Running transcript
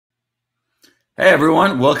Hey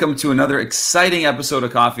everyone, welcome to another exciting episode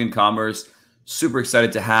of Coffee and Commerce. Super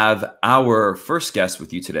excited to have our first guest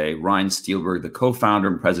with you today, Ryan Steelberg, the co-founder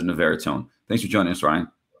and president of Veritone. Thanks for joining us, Ryan.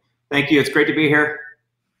 Thank you. It's great to be here.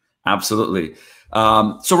 Absolutely.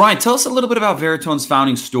 So Ryan, tell us a little bit about Veritone's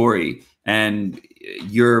founding story and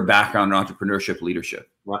your background in entrepreneurship leadership.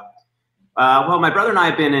 Well, my brother and I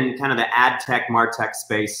have been in kind of the ad tech, martech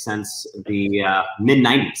space since the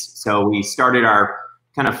mid-90s. So we started our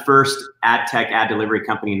kind of first ad tech, ad delivery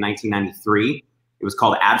company in 1993. It was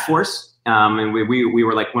called AdForce. And we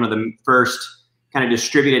were like one of the first kind of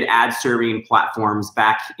distributed ad serving platforms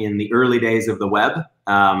back in the early days of the web.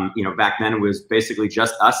 Back then it was basically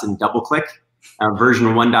just us and DoubleClick, version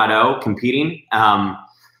 1.0 competing.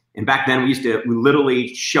 And back then we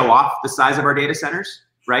literally show off the size of our data centers,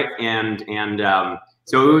 right?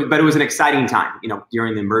 But it was an exciting time,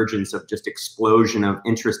 during the emergence of just explosion of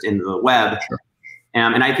interest in the web. Sure.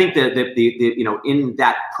 And I think that in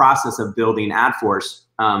that process of building AdForce,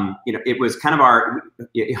 it was kind of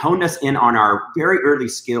it honed us in on our very early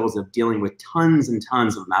skills of dealing with tons and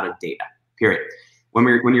tons of amount of data, period. When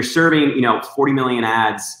you're serving, 40 million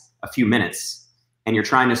ads a few minutes, and you're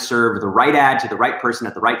trying to serve the right ad to the right person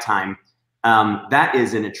at the right time, that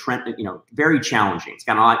is in a trend, very challenging. It's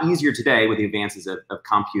gotten a lot easier today with the advances of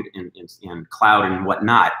compute and cloud and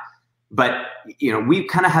whatnot. But, we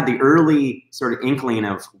kind of had the early sort of inkling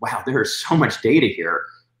of, wow, there's so much data here.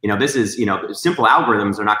 This is, simple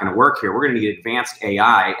algorithms are not going to work here. We're going to need advanced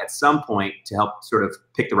AI at some point to help sort of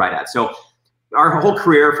pick the right ad. So our whole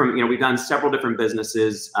career we've done several different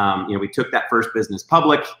businesses. We took that first business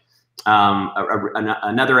public.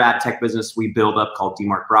 Another ad tech business we built up called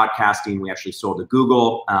DMARC Broadcasting. We actually sold to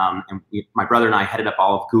Google. My brother and I headed up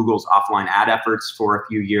all of Google's offline ad efforts for a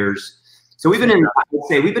few years. So we've been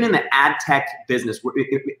in the ad tech business.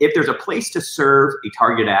 If there's a place to serve a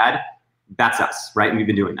target ad, that's us, right? And we've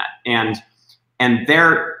been doing that. And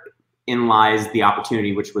therein lies the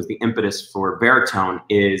opportunity, which was the impetus for Veritone,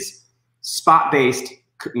 is spot-based,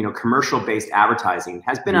 commercial-based advertising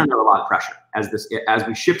has been under a lot of pressure. As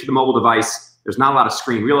we shift to the mobile device, there's not a lot of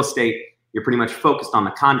screen real estate. You're pretty much focused on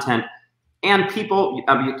the content, and people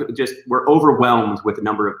were overwhelmed with the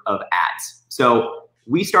number of ads. So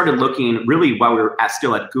we started looking really while we were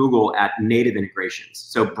still at Google at native integrations,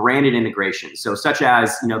 so branded integrations. So such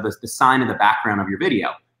as the sign in the background of your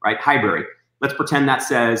video, right? Highbury. Let's pretend that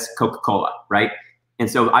says Coca-Cola, right? And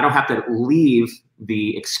so I don't have to leave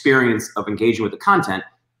the experience of engaging with the content.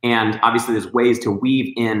 And obviously there's ways to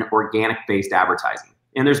weave in organic-based advertising.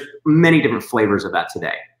 And there's many different flavors of that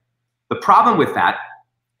today. The problem with that,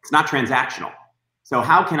 it's not transactional. So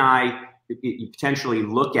how can I potentially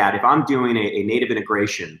look at, if I'm doing a native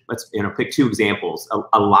integration, let's pick two examples,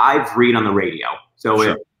 a live read on the radio. So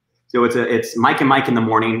sure. It's Mike and Mike in the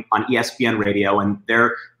morning on ESPN radio, and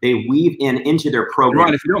they weave into their program.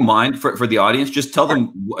 Ryan, if you don't mind, for the audience, just tell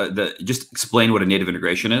them, just explain what a native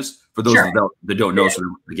integration is for those sure. that don't know, so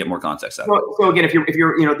to get more context out. So again, if you're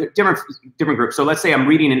different groups. So let's say I'm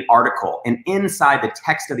reading an article, and inside the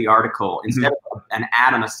text of the article, instead of an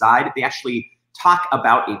ad on the side, they actually talk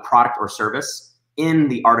about a product or service in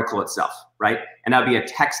the article itself, right? And that'd be a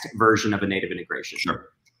text version of a native integration. Sure.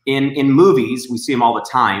 In movies, we see them all the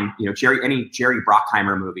time. Any Jerry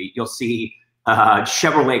Bruckheimer movie, you'll see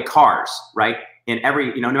Chevrolet cars, right? In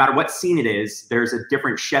every, no matter what scene it is, there's a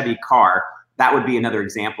different Chevy car. That would be another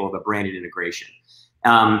example of a branded integration.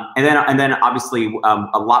 And then obviously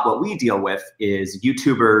a lot what we deal with is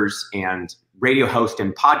YouTubers and radio hosts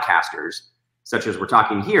and podcasters, such as we're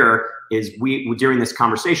talking here, is during this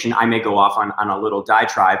conversation, I may go off on a little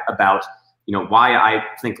diatribe about why I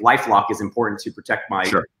think LifeLock is important to protect my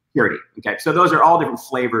security. Okay, so those are all different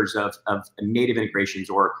flavors of native integrations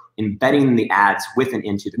or embedding the ads within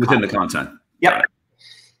the content. Yep.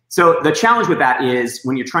 So the challenge with that is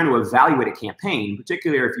when you're trying to evaluate a campaign,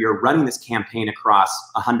 particularly if you're running this campaign across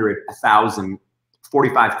 100, 1,000,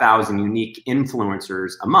 45,000 unique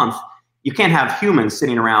influencers a month, you can't have humans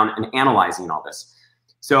sitting around and analyzing all this.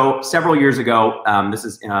 So several years ago,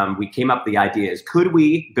 we came up with the idea is, could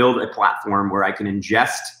we build a platform where I can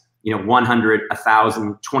ingest 100,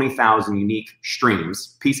 1,000, 20,000 unique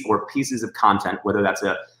streams, pieces of content, whether that's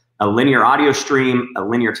a linear audio stream, a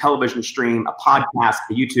linear television stream, a podcast,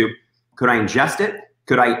 a YouTube. Could I ingest it?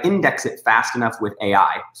 Could I index it fast enough with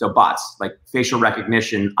AI? So bots like facial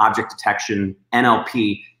recognition, object detection,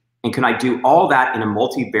 NLP, and can I do all that in a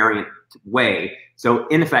multivariate way? So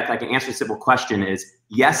in effect, I can answer a simple question is,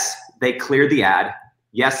 yes, they cleared the ad.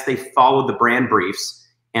 Yes, they followed the brand briefs,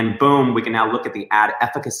 and boom, we can now look at the ad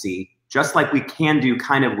efficacy, just like we can do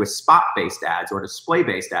kind of with spot-based ads or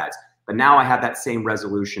display-based ads. But now I have that same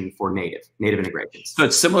resolution for native integrations. So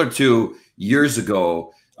it's similar to years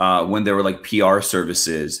ago when there were like PR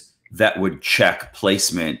services that would check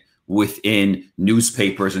placement within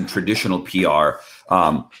newspapers and traditional PR,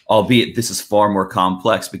 albeit this is far more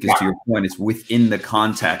complex because to your point, it's within the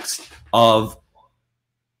context of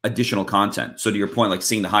additional content. So to your point, like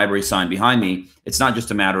seeing the Highbury sign behind me, it's not just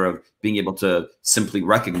a matter of being able to simply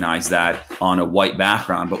recognize that on a white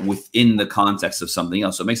background, but within the context of something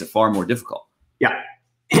else. So it makes it far more difficult. Yeah.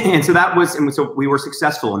 And so that was, and so we were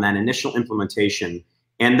successful in that initial implementation,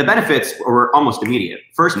 and the benefits were almost immediate.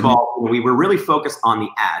 First of all, we were really focused on the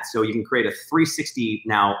ad. So you can create a 360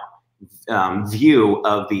 now view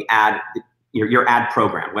of the ad, your ad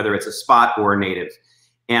program, whether it's a spot or a native.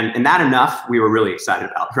 And that enough, we were really excited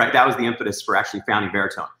about, right? That was the impetus for actually founding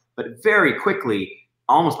Veritone. But very quickly,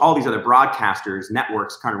 almost all these other broadcasters,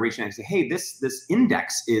 networks kind of reached out and say, hey, this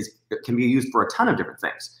index can be used for a ton of different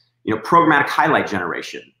things. You know, programmatic highlight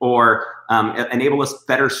generation, or enable us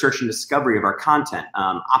better search and discovery of our content,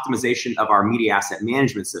 optimization of our media asset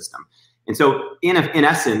management system. And so in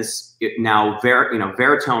essence, now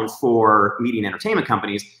Veritone for media and entertainment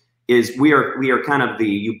companies is we are kind of the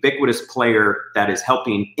ubiquitous player that is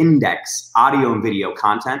helping index audio and video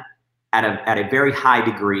content at a very high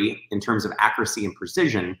degree in terms of accuracy and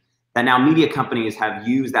precision, that now media companies have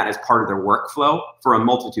used that as part of their workflow for a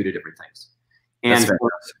multitude of different things.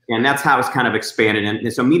 And that's how it's kind of expanded.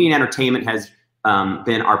 And so media and entertainment has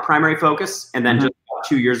been our primary focus. And then just about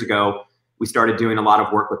 2 years ago, we started doing a lot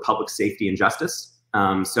of work with public safety and justice.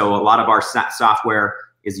 So a lot of our software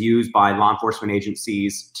is used by law enforcement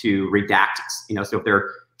agencies to redact, so if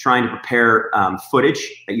they're trying to prepare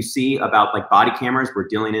footage that you see about like body cameras, we're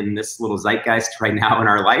dealing in this little zeitgeist right now in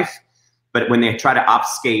our life. But when they try to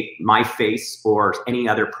obfuscate my face or any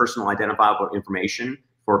other personal identifiable information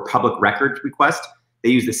for public record request, they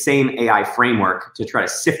use the same AI framework to try to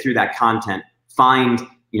sift through that content, find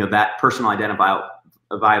that personal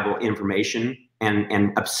identifiable information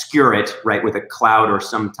and obscure it, right, with a cloud or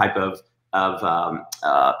some type of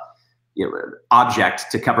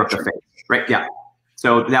object to cover up the face, right? Yeah.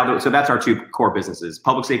 So that's our two core businesses: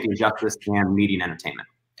 public safety and justice, and media and entertainment.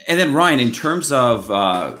 And then Ryan, in terms of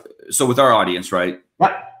so with our audience, right?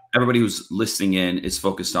 Yep. Everybody who's listening in is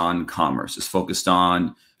focused on commerce, is focused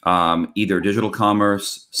on either digital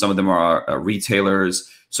commerce. Some of them are retailers.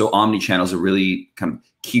 So omnichannel is a really kind of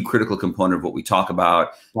key critical component of what we talk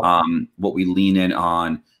about, what we lean in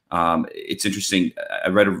on. It's interesting. I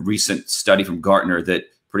read a recent study from Gartner that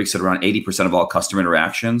predicts that around 80% of all customer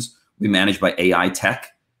interactions will be managed by AI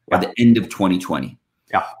tech by the end of 2020.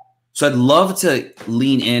 Yeah. So I'd love to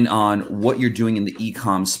lean in on what you're doing in the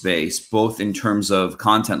e-com space, both in terms of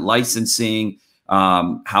content licensing,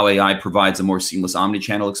 how AI provides a more seamless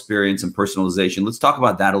omnichannel experience and personalization. Let's talk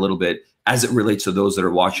about that a little bit as it relates to those that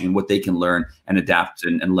are watching and what they can learn and adapt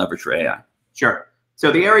and leverage for AI. Sure.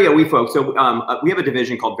 So the area we focus, we have a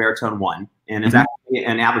division called Veritone One, and it's actually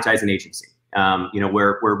an advertising agency.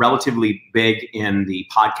 We're relatively big in the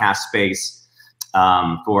podcast space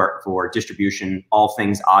for distribution, all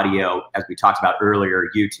things audio, as we talked about earlier,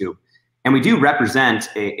 YouTube, and we do represent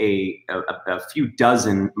a few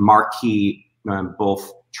dozen marquee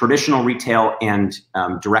both traditional retail and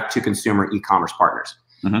direct to consumer e-commerce partners.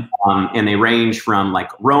 And they range from like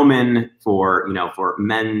Roman for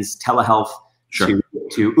men's telehealth. Sure.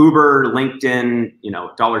 To Uber, LinkedIn,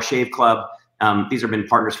 Dollar Shave Club. These have been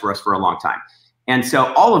partners for us for a long time. And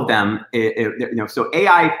so all of them, so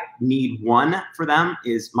AI need one for them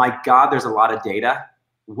is, my God, there's a lot of data.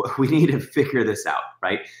 We need to figure this out,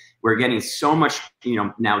 right? We're getting so much,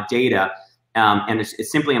 now data, and it's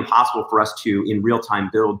simply impossible for us to, in real time,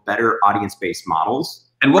 build better audience-based models.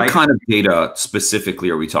 And what kind of data specifically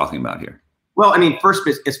are we talking about here? Well, I mean,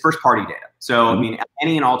 it's first-party data. So, I mean,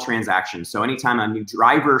 any and all transactions. So anytime a new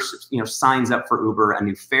driver, signs up for Uber, a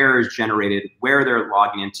new fare is generated, where they're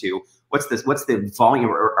logging into, what's the volume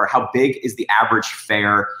or how big is the average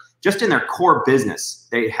fare? Just in their core business,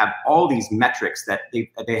 they have all these metrics that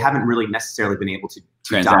they haven't really necessarily been able to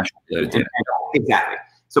transaction data. Exactly.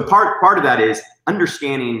 So part of that is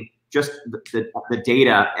understanding just the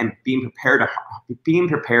data and being prepared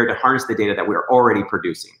to harness the data that we're already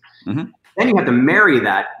producing. Then you have to marry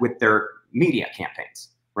that with their media campaigns,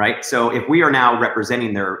 right? So if we are now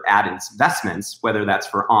representing their ad investments, whether that's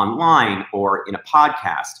for online or in a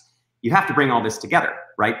podcast, you have to bring all this together,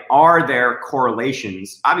 right? Are there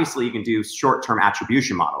correlations? Obviously, you can do short-term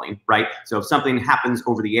attribution modeling, right? So if something happens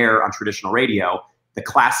over the air on traditional radio, the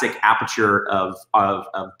classic aperture of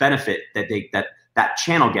benefit that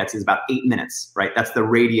channel gets is about 8 minutes, right? That's the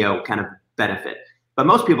radio kind of benefit. But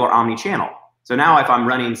most people are omni-channel. So now if I'm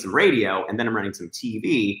running some radio and then I'm running some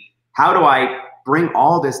TV, how do I bring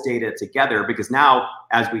all this data together? Because now,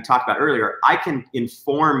 as we talked about earlier, I can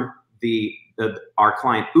inform our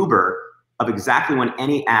client Uber of exactly when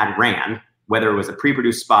any ad ran, whether it was a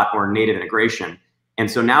pre-produced spot or a native integration. And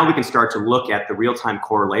so now we can start to look at the real-time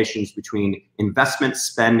correlations between investment,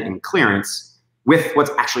 spend, and clearance with what's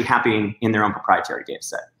actually happening in their own proprietary data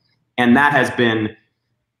set. And that has been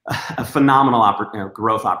a phenomenal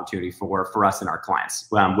growth opportunity for us and our clients,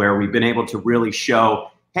 where we've been able to really show,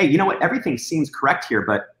 hey, you know what, everything seems correct here,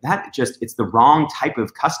 but it's the wrong type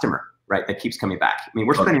of customer, right, that keeps coming back. I mean,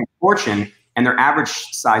 we're spending a fortune, and their average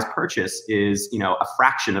size purchase is, a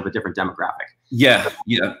fraction of a different demographic. Yeah,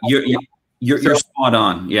 you're spot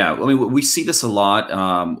on. Yeah, I mean, we see this a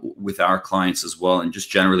lot with our clients as well, and just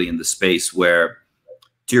generally in the space where,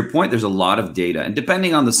 to your point, there's a lot of data, and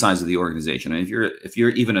depending on the size of the organization, and if you're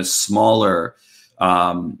even a smaller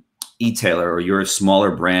e-tailer, or you're a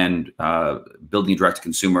smaller brand building a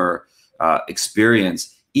direct-to-consumer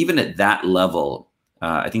experience, even at that level,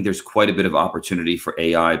 I think there's quite a bit of opportunity for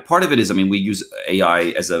AI. Part of it is, I mean, we use AI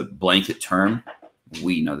as a blanket term.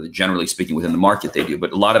 We know that generally speaking within the market they do,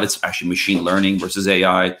 but a lot of it's actually machine learning versus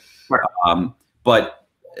AI. Right. But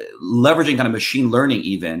leveraging kind of machine learning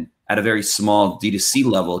even at a very small D2C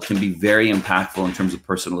level can be very impactful in terms of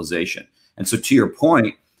personalization. And so to your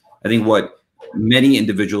point, I think what many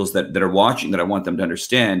individuals that are watching, that I want them to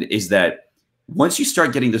understand, is that once you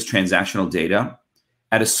start getting this transactional data,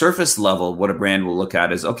 at a surface level, what a brand will look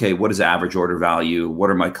at is, okay, what is average order value? What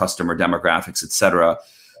are my customer demographics, et cetera?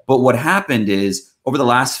 But what happened is, over the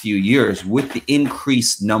last few years, with the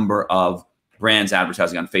increased number of brands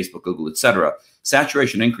advertising on Facebook, Google, et cetera,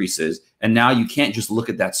 saturation increases. And now you can't just look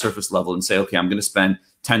at that surface level and say, okay, I'm going to spend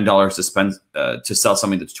 $10 to sell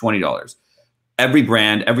something that's $20. Every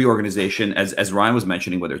brand, every organization, as Ryan was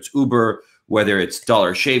mentioning, whether it's Uber, whether it's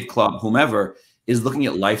Dollar Shave Club, whomever, is looking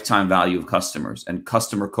at lifetime value of customers and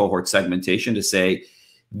customer cohort segmentation to say,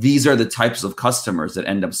 these are the types of customers that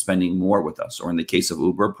end up spending more with us. Or in the case of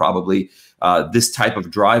Uber, probably this type of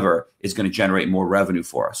driver is going to generate more revenue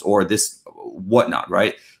for us, or this whatnot,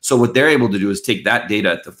 right? So what they're able to do is take that data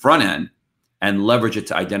at the front end and leverage it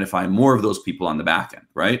to identify more of those people on the back end,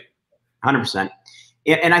 right? 100%.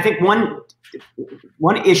 And I think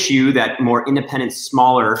one issue that more independent,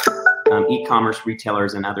 smaller e-commerce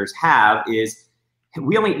retailers and others have is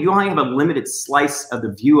you only have a limited slice of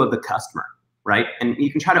the view of the customer, right? And you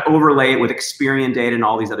can try to overlay it with Experian data and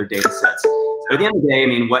all these other data sets. But at the end of the day, I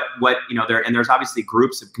mean, there's obviously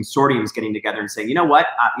groups of consortiums getting together and saying, you know what,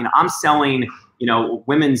 I'm selling,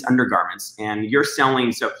 women's undergarments, and you're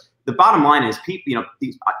selling. So the bottom line is,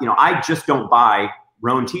 I just don't buy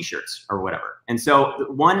Roan t-shirts or whatever. And so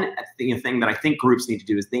one thing that I think groups need to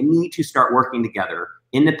do is they need to start working together,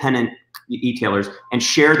 independent e-tailers, and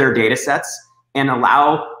share their data sets, and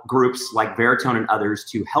allow groups like Veritone and others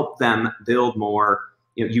to help them build more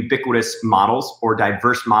ubiquitous models or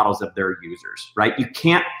diverse models of their users, right? You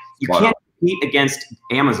can't compete against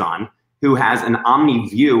Amazon, who has an omni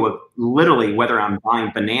view of literally whether I'm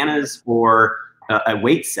buying bananas or a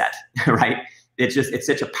weight set, right? It's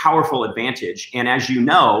such a powerful advantage. And as you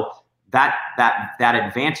know, that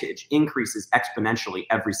advantage increases exponentially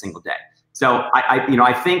every single day. So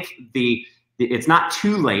I think it's not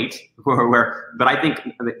too late, but I think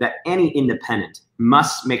that any independent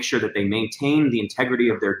must make sure that they maintain the integrity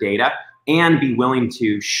of their data and be willing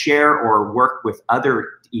to share or work with other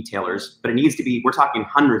e-tailers. But it needs to be, we're talking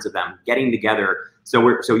hundreds of them getting together.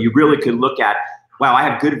 So you really could look at, wow, I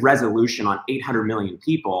have good resolution on 800 million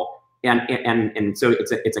people. And so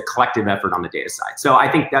it's a collective effort on the data side. So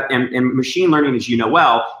I think that, and machine learning, as you know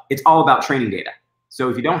well, it's all about training data. So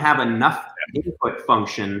if you don't have enough input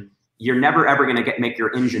function, you're never ever going to make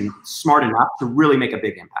your engine smart enough to really make a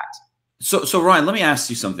big impact. So Ryan, let me ask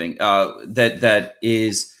you something that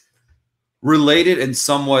is related and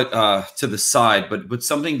somewhat to the side, but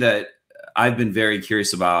something that I've been very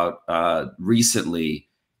curious about recently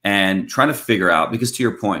and trying to figure out, because to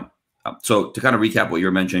your point, so to kind of recap what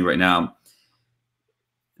you're mentioning right now,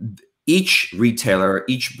 each retailer,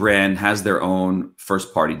 each brand has their own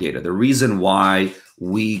first party data. The reason why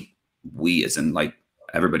we as in like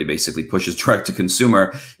everybody basically pushes direct to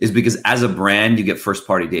consumer is because as a brand, you get first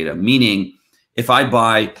party data. Meaning if I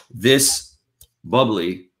buy this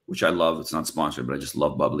bubbly, which I love, it's not sponsored, but I just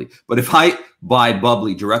love bubbly. But if I buy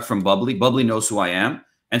bubbly direct from bubbly, bubbly knows who I am.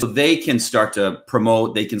 And so they can start to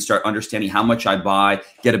promote, they can start understanding how much I buy,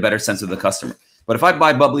 get a better sense of the customer. But if I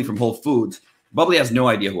buy bubbly from Whole Foods, bubbly has no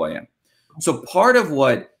idea who I am. So part of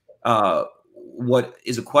what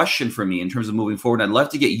is a question for me in terms of moving forward, I'd love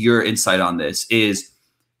to get your insight on this, is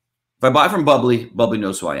If I buy from Bubbly, Bubbly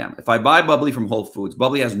knows who I am. If I buy Bubbly from Whole Foods,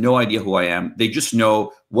 Bubbly has no idea who I am. They just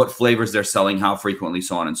know what flavors they're selling, how frequently,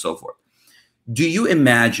 so on and so forth. Do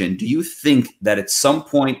you think that at some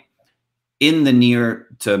point in the near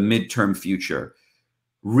to midterm future,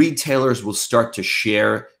 retailers will start to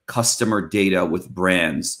share customer data with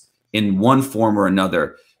brands in one form or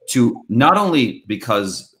another, to not only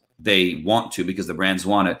because they want to, because the brands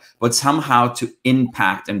want it, but somehow to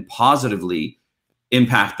impact and positively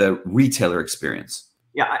impact the retailer experience?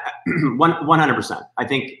 Yeah, 100%. I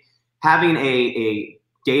think having a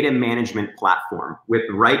data management platform with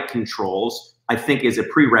the right controls, I think, is a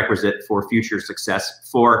prerequisite for future success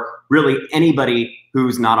for really anybody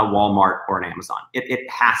who's not a Walmart or an Amazon. It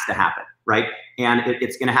has to happen, right? And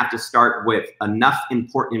it's going to have to start with enough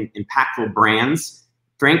important, impactful brands,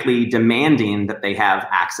 frankly, demanding that they have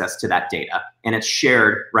access to that data, and it's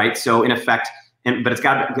shared, right? So in effect, but it's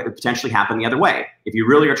got to potentially happen the other way. If you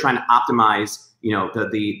really are trying to optimize,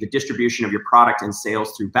 the distribution of your product and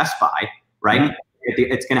sales through Best Buy, right? Mm-hmm.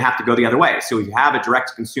 It's going to have to go the other way. So if you have a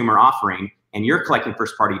direct consumer offering and you're collecting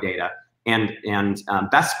first party data, and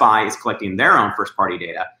Best Buy is collecting their own first party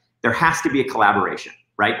data, there has to be a collaboration,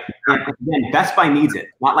 right? And again, Best Buy needs it.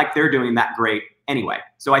 Not like they're doing that great anyway.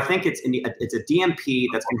 So I think it's a DMP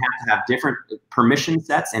that's going to have different permission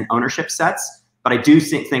sets and ownership sets. But I do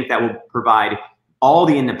think that will provide all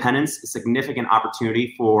the independents a significant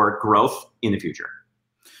opportunity for growth in the future.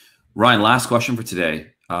 Ryan, last question for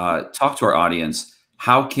today. Talk to our audience.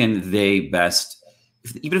 How can they best,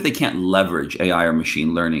 even if they can't leverage AI or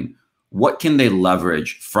machine learning, what can they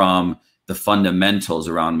leverage from the fundamentals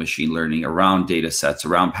around machine learning, around data sets,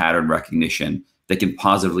 around pattern recognition that can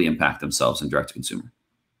positively impact themselves in direct to consumer?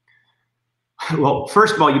 Well,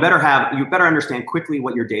 first of all, you better understand quickly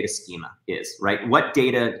what your data schema is, right? What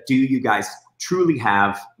data do you guys truly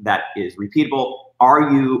have that is repeatable?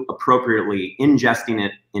 Are you appropriately ingesting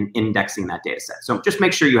it and indexing that data set? So just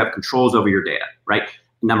make sure you have controls over your data, right?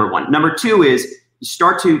 Number one. Number two is you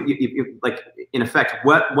start to, like, in effect,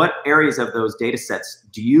 what areas of those data sets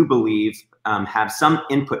do you believe have some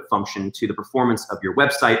input function to the performance of your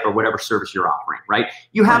website or whatever service you're offering, right?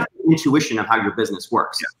 You have intuition of how your business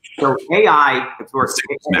works. Yeah. So AI, of course,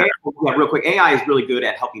 real quick, AI is really good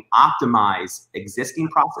at helping optimize existing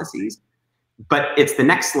processes. But it's the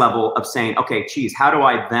next level of saying, okay, geez, how do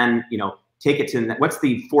I then, take it to what's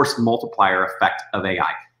the force multiplier effect of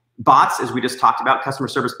AI? Bots, as we just talked about, customer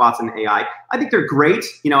service bots and AI, I think they're great.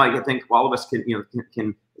 I think all of us can,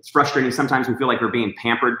 it's frustrating. Sometimes we feel like we're being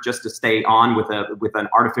pampered just to stay on with an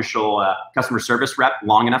artificial customer service rep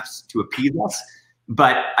long enough to appease us.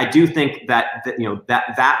 But I do think that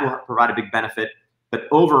will provide a big benefit. But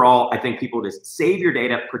overall, I think people just save your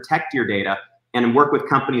data, protect your data, and work with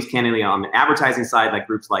companies candidly on the advertising side, like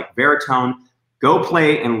groups like Veritone. Go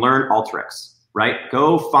play and learn Alteryx, right?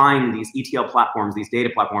 Go find these ETL platforms, these data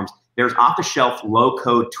platforms. There's off-the-shelf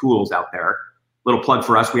low-code tools out there. Little plug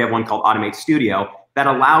for us, we have one called Automate Studio that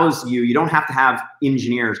allows you don't have to have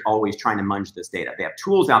engineers always trying to munge this data. They have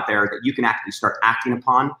tools out there that you can actually start acting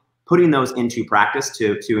upon, putting those into practice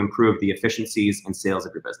to improve the efficiencies and sales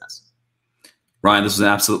of your business. Ryan, this was an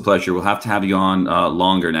absolute pleasure. We'll have to have you on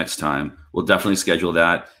longer next time. We'll definitely schedule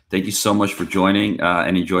that. Thank you so much for joining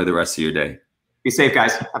and enjoy the rest of your day. Be safe,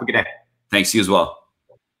 guys. Have a good day. Thanks. You as well.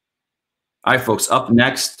 All right, folks. Up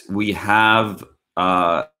next, we have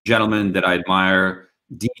a gentleman that I admire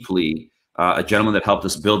deeply, a gentleman that helped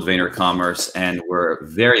us build VaynerCommerce, and we're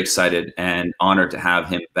very excited and honored to have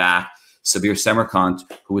him back, Sabir Semerkant,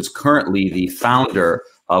 who is currently the founder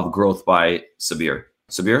of Growth by Sabir.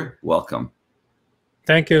 Sabir, welcome.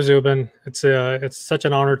 Thank you, Zubin. It's such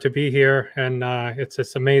an honor to be here, and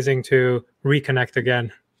it's amazing to reconnect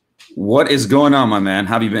again. What is going on, my man?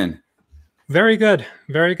 How have you been? Very good,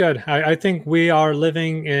 very good. I think we are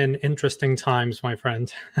living in interesting times, my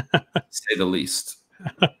friend. To say the least.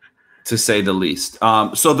 To say the least.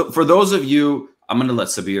 For those of you, I'm going to let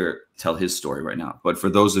Sabir tell his story right now. But for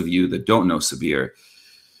those of you that don't know Sabir,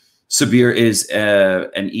 Sabir is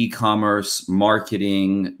an e-commerce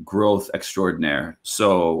marketing growth extraordinaire.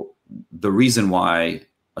 So the reason why,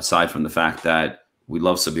 aside from the fact that we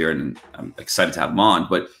love Sabir and I'm excited to have him on,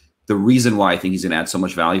 but the reason why I think he's going to add so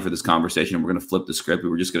much value for this conversation, and we're going to flip the script. We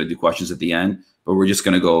were just going to do questions at the end, but we're just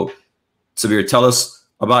going to go, Sabir, tell us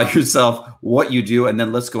about yourself, what you do, and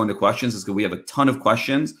then let's go into questions. Because we have a ton of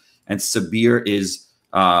questions, and Sabir is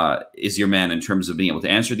your man in terms of being able to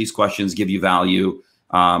answer these questions, give you value.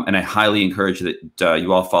 And I highly encourage that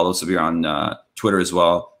you all follow Sabir on Twitter as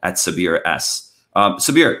well, at Sabir S.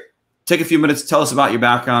 Sabir, take a few minutes, tell us about your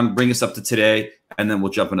background, bring us up to today, and then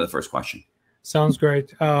we'll jump into the first question. Sounds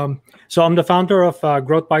great. So I'm the founder of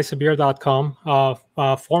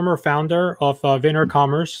growthbysabir.com, former founder of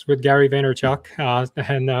VaynerCommerce with Gary Vaynerchuk,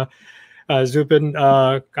 and Zubin,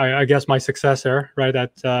 I guess my successor, right,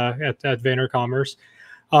 at VaynerCommerce.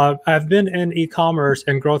 I've been in e-commerce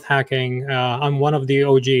and growth hacking. I'm one of the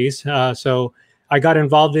OGs. So I got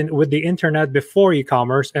involved with the internet before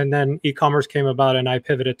e-commerce, and then e-commerce came about, and I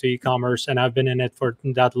pivoted to e-commerce, and I've been in it for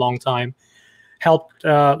that long time. Helped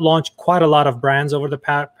launch quite a lot of brands over the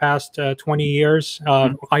past 20 years.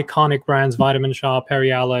 Iconic brands: Vitamin Shoppe,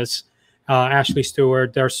 Perry Ellis, Ashley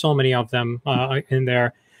Stewart. There are so many of them in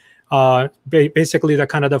there. Basically, the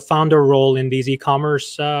kind of the founder role in these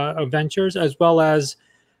e-commerce ventures, as well as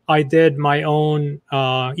I did my own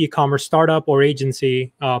e-commerce startup or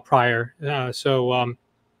agency prior. So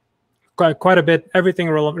quite a bit. Everything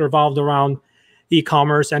revolved around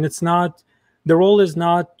e-commerce, and it's not. The role is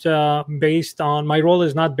not based on, my role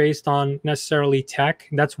is not based on necessarily tech.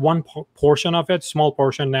 That's one portion of it, small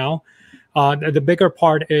portion now. The bigger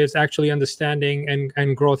part is actually understanding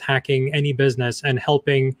and growth hacking any business and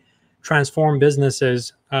helping transform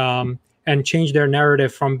businesses and change their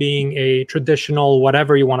narrative from being a traditional,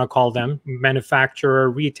 whatever you want to call them,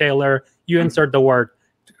 manufacturer, retailer, you insert the word.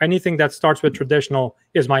 Anything that starts with traditional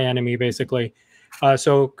is my enemy, basically.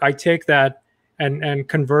 So I take that and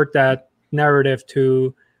convert that narrative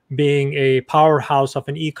to being a powerhouse of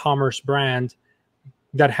an e-commerce brand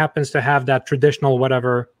that happens to have that traditional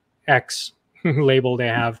whatever X label they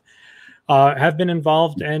have been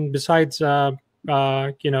involved. And besides Growth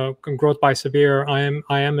by Sabir,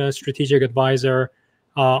 I am a strategic advisor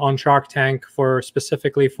on Shark Tank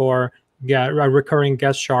specifically for a recurring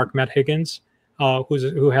guest shark, Matt Higgins,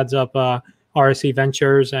 who heads up RSE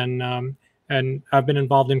Ventures, and I've been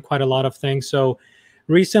involved in quite a lot of things. So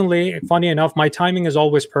recently, funny enough, my timing is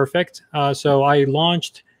always perfect. So I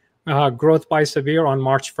launched Growth by Sabir on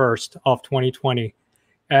March 1st of 2020.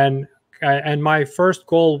 And my first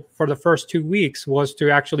goal for the first 2 weeks was to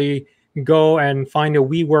actually go and find a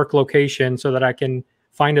WeWork location so that I can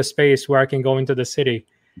find a space where I can go into the city.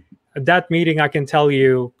 That meeting, I can tell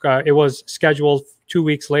you, it was scheduled 2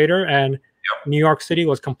 weeks later, and New York City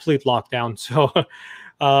was complete lockdown. So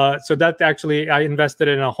so that actually, I invested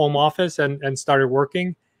in a home office and started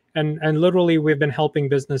working, and literally we've been helping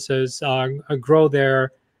businesses grow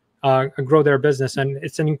their business, and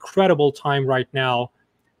it's an incredible time right now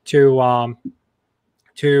to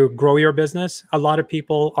grow your business. A lot of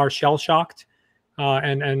people are shell shocked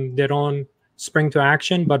and they don't spring to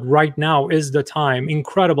action, but right now is the time,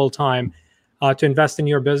 incredible time, to invest in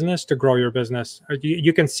your business, to grow your business.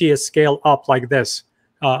 You can see a scale up like this.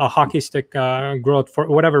 A hockey stick growth for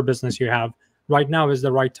whatever business you have. Right now is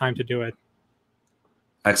the right time to do it.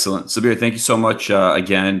 Excellent. Sabir, thank you so much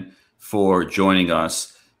again for joining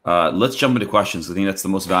us. Let's jump into questions. I think that's the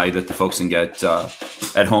most value that the folks can get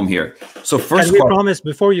at home here. So first, can we promise,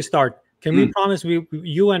 before you start, can we promise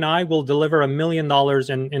you and I will deliver $1 million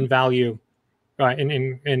in value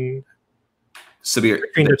in Sabir,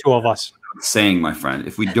 between the two of us? Saying, my friend,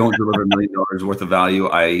 if we don't deliver $1 million worth of value,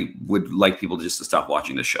 I would like people to stop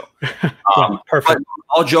watching this show. Perfect.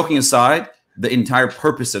 All joking aside, the entire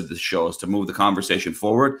purpose of this show is to move the conversation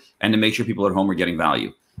forward and to make sure people at home are getting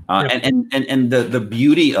value. And the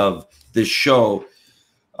beauty of this show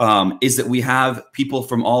is that we have people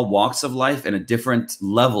from all walks of life and at different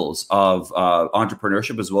levels of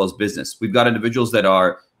entrepreneurship as well as business. We've got individuals that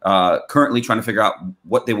are currently trying to figure out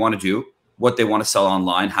what they want to do, what they want to sell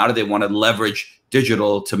online, how do they want to leverage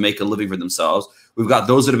digital to make a living for themselves. We've got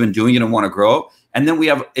those that have been doing it and want to grow. And then we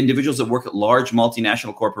have individuals that work at large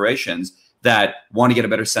multinational corporations that want to get a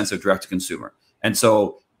better sense of direct to consumer. And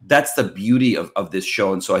so that's the beauty of this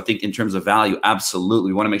show. And so I think in terms of value,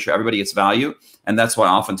 absolutely, we want to make sure everybody gets value. And that's why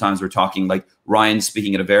oftentimes we're talking like Ryan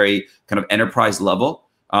speaking at a very kind of enterprise level,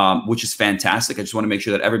 which is fantastic. I just want to make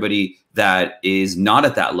sure that everybody that is not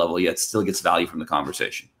at that level yet still gets value from the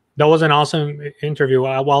conversation. That was an awesome interview.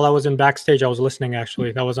 While I was in backstage, I was listening,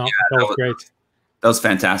 actually. That was great. That was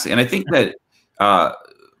fantastic. And I think that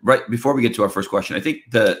right before we get to our first question, I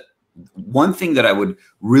think the one thing that I would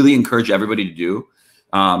really encourage everybody to do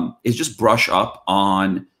is just brush up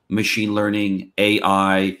on machine learning,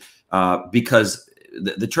 AI, because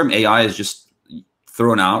the term AI is just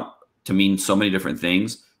thrown out to mean so many different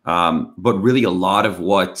things. But really a lot of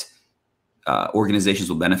what organizations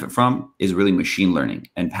will benefit from is really machine learning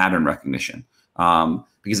and pattern recognition,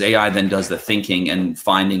 because AI then does the thinking and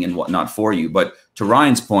finding and whatnot for you. But to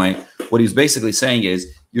Ryan's point, what he's basically saying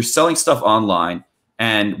is you're selling stuff online.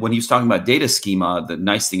 And when he was talking about data schema, the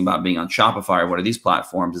nice thing about being on Shopify or one of these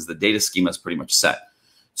platforms is the data schema is pretty much set.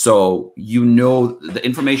 So you know the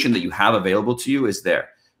information that you have available to you is there.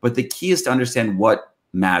 But the key is to understand what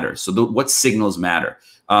matters. So what signals matter.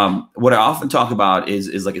 What I often talk about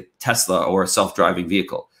is like a Tesla or a self-driving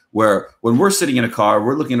vehicle, where when we're sitting in a car,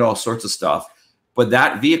 we're looking at all sorts of stuff, but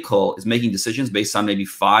that vehicle is making decisions based on maybe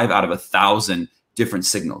 5 out of 1,000 different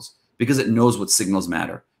signals because it knows what signals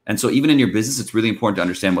matter. And so even in your business, it's really important to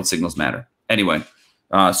understand what signals matter. Anyway,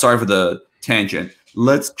 sorry for the tangent.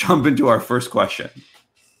 Let's jump into our first question.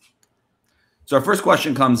 So our first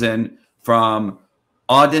question comes in from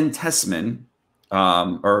Auden Tessman,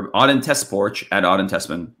 or Auden Tesporch at Auden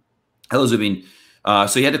Tessman. Hello, Zubin.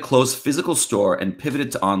 So you had to close physical store and pivot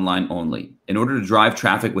it to online only in order to drive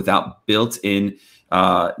traffic without built-in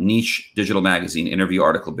niche digital magazine, interview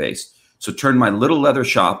article based. So turn my little leather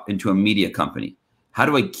shop into a media company. How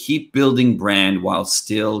do I keep building brand while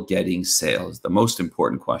still getting sales? The most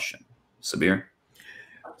important question. Sabir?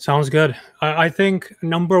 Sounds good. I think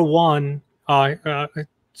number one,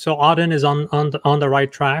 so Auden is on the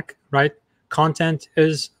right track, right? Content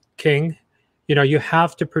is king. You know, you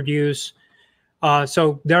have to produce.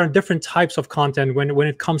 So there are different types of content when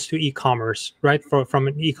it comes to e-commerce, right? From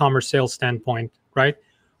an e-commerce sales standpoint, right?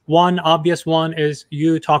 One obvious one is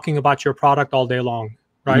you talking about your product all day long,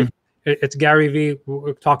 right? Mm-hmm. It's Gary Vee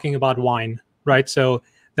talking about wine, right? So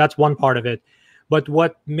that's one part of it. But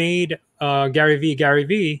what made Gary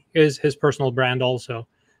Vee is his personal brand also.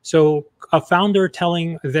 So a founder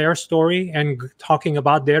telling their story and talking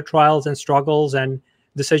about their trials and struggles and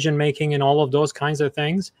decision making and all of those kinds of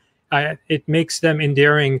things, it makes them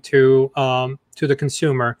endearing to the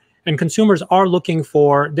consumer. And consumers are looking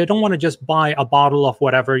for, they don't want to just buy a bottle of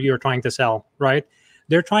whatever you're trying to sell, right?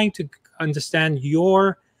 They're trying to understand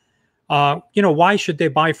your, why should they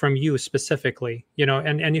buy from you specifically?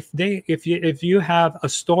 And if you have a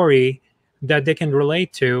story that they can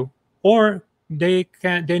relate to, or they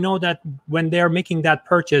know that when they're making that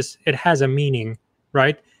purchase, it has a meaning,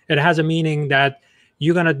 right? It has a meaning that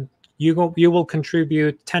you will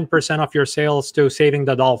contribute 10% of your sales to saving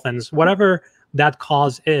the dolphins, whatever that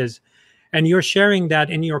cause is. And you're sharing that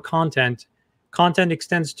in your content. Content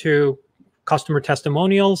extends to customer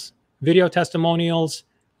testimonials, video testimonials,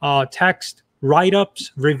 text,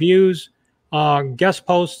 write-ups, reviews, guest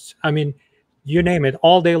posts. I mean, you name it,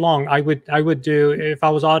 all day long. I would do, if I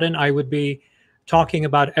was Auden, I would be talking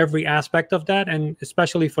about every aspect of that, and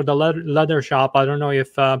especially for the leather shop. I don't know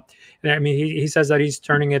if, he says that he's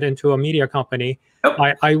turning it into a media company.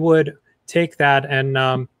 Yep. I would take that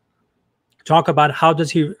and talk about how does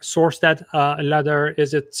he source that leather?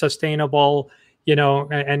 Is it sustainable?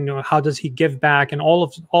 And how does he give back, and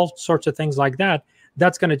all sorts of things like that.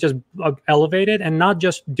 That's going to just elevate it, and not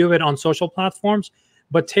just do it on social platforms,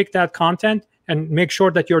 but take that content and make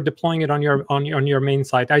sure that you're deploying it on your main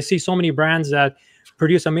site. I see so many brands that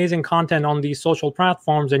produce amazing content on these social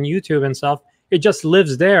platforms and YouTube and stuff. It just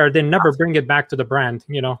lives there. They never bring it back to the brand,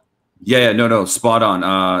 Yeah, no, spot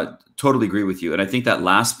on. Totally agree with you. And I think that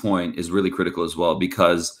last point is really critical as well,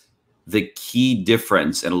 because the key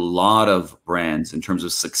difference in a lot of brands in terms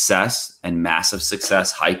of success and massive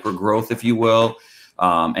success, hyper growth, if you will,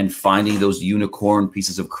 and finding those unicorn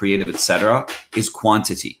pieces of creative, et cetera, is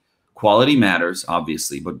quantity. Quality matters,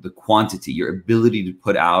 obviously, but the quantity, your ability to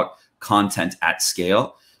put out content at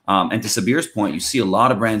scale. And to Sabir's point, you see a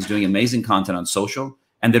lot of brands doing amazing content on social,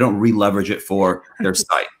 and they don't re-leverage it for their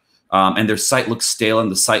site. And their site looks stale, and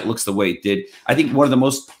the site looks the way it did. I think one of the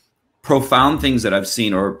most profound things that I've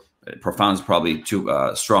seen, or profound is probably too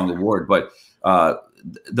strong a word, but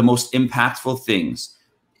the most impactful things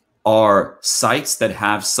are sites that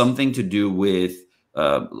have something to do with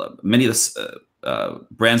many of the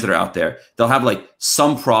brands that are out there. They'll have like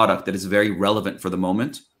some product that is very relevant for the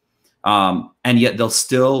moment, and yet they'll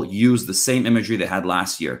still use the same imagery they had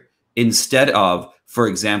last year, instead of, for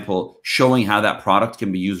example, showing how that product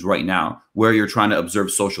can be used right now, where you're trying to observe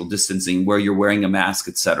social distancing, where you're wearing a mask,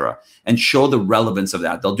 etc., and show the relevance of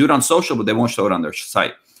that. They'll do it on social, but they won't show it on their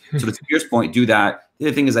site. So to Sabir's point, do that. The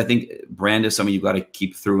other thing is, I think brand is something you've got to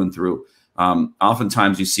keep through and through.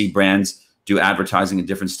 Oftentimes you see brands do advertising at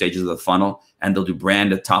different stages of the funnel, and they'll do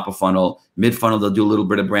brand at top of funnel, mid funnel, they'll do a little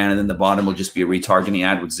bit of brand, and then the bottom will just be a retargeting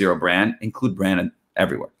ad with zero brand. Include brand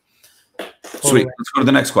everywhere. Sweet. Let's go to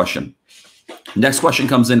the next question. Next question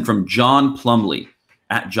comes in from John Plumley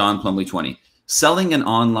at John Plumley 20. Selling an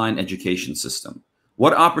online education system.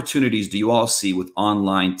 What opportunities do you all see with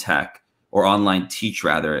online tech, or online teach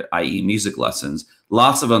rather, i.e. music lessons?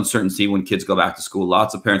 Lots of uncertainty when kids go back to school.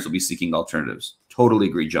 Lots of parents will be seeking alternatives. Totally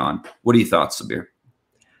agree, John. What are your thoughts, Sabir?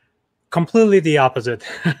 Completely the opposite.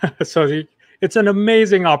 So it's an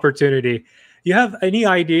amazing opportunity. You have any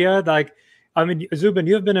idea, like, I mean, Zubin,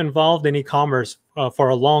 you've been involved in e-commerce for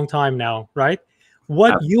a long time now, right?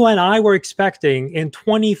 What you and I were expecting in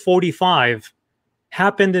 2045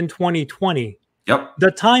 happened in 2020. Yep.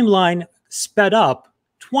 The timeline sped up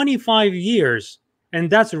 25 years, and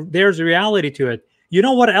there's reality to it. You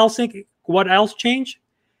know what else changed?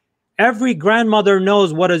 Every grandmother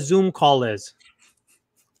knows what a Zoom call is.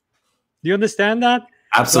 Do you understand that?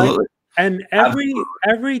 Absolutely. Like, and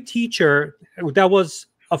every teacher that was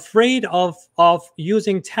afraid of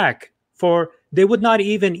using tech, they would not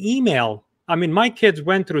even email. I mean, my kids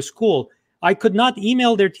went through school. I could not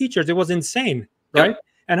email their teachers. It was insane, right? Yep.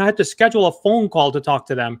 And I had to schedule a phone call to talk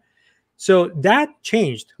to them. So that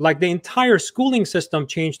changed. Like the entire schooling system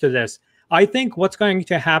changed to this. I think what's going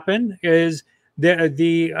to happen is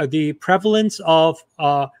the prevalence of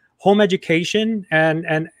home education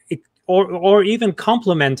or even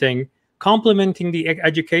complementing the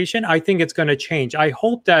education. I think it's going to change. I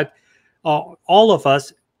hope that all of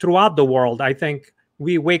us throughout the world, I think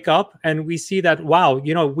we wake up and we see that, wow,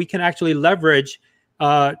 we can actually leverage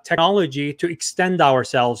technology to extend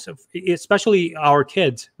ourselves, especially our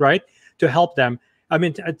kids, right? To help them. I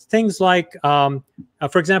mean, things like, for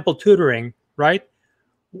example, tutoring, right?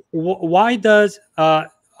 Why does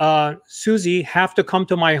Susie have to come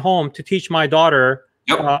to my home to teach my daughter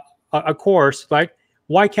a course? Like,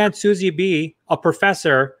 why can't Susie be a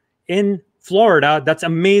professor in Florida that's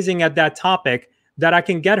amazing at that topic, that I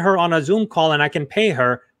can get her on a Zoom call and I can pay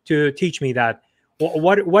her to teach me that?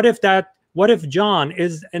 What if John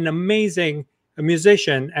is an amazing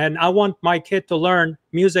musician and I want my kid to learn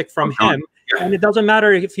music from him? And it doesn't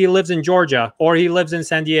matter if he lives in Georgia or he lives in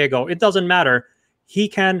San Diego. It doesn't matter. He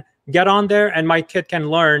can get on there and my kid can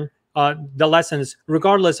learn the lessons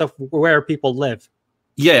regardless of where people live.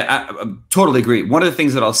 Yeah, I totally agree. One of the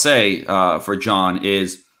things that I'll say for John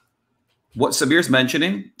is what Sabir's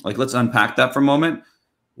mentioning. Like, let's unpack that for a moment.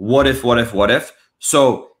 What if?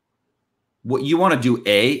 So what you want to do,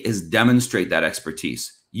 is demonstrate that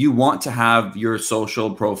expertise. You want to have your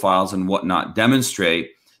social profiles and whatnot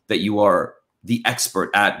demonstrate that you are the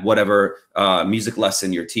expert at whatever music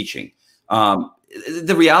lesson you're teaching.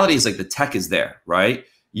 The reality is, like, the tech is there, right?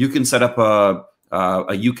 You can set up a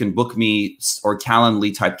you can book me or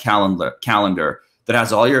Calendly type calendar that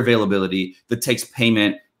has all your availability, that takes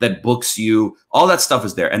payment, that books you. All that stuff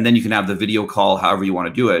is there. And then you can have the video call, however you want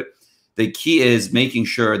to do it. The key is making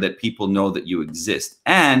sure that people know that you exist.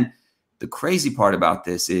 And the crazy part about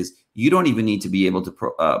this is you don't even need to be able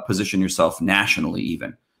to position yourself nationally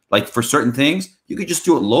even. Like, for certain things, you could just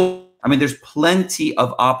do it local. I mean, there's plenty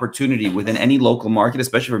of opportunity within any local market,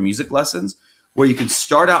 especially for music lessons, where you can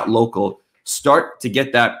start out local, start to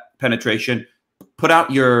get that penetration, put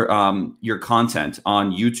out your content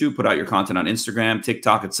on YouTube, put out your content on Instagram,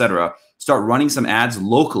 TikTok, etc. Start running some ads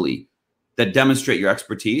locally that demonstrate your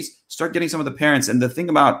expertise. Start getting some of the parents. And the thing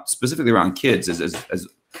about specifically around kids is, as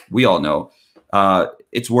we all know,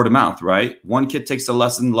 it's word of mouth, right? One kid takes the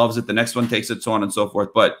lesson, loves it. The next one takes it, so on and so forth.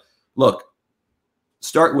 But look,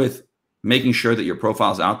 start with making sure that your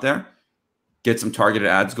profile's out there, get some targeted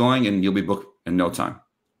ads going, and you'll be booked in no time.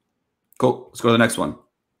 Cool. Let's go to the next one.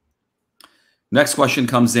 Next question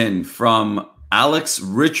comes in from Alex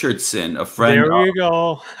Richardson, a friend. There you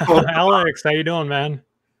go. Alex, how you doing, man?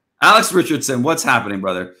 Alex Richardson, what's happening,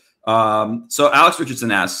 brother? So Alex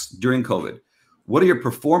Richardson asks, during COVID, what are your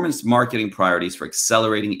performance marketing priorities for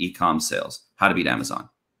accelerating e-com sales? How to beat Amazon?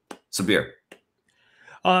 Sabir.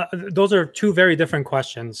 Those are two very different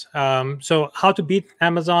questions. So how to beat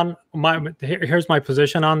Amazon, here's my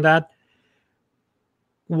position on that.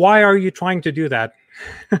 Why are you trying to do that?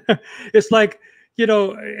 It's like,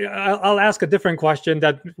 I'll ask a different question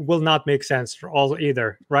that will not make sense for all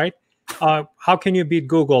either, right? How can you beat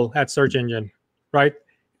Google at search engine, right?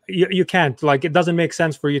 You can't. Like, it doesn't make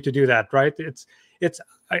sense for you to do that, right?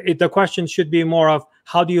 The question should be more of,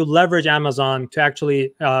 how do you leverage Amazon to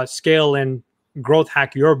actually scale and growth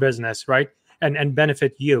hack your business, right? And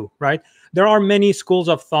benefit you, right? There are many schools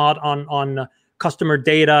of thought on customer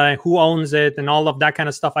data, who owns it, and all of that kind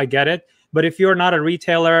of stuff. I get it. But if you're not a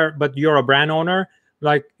retailer, but you're a brand owner,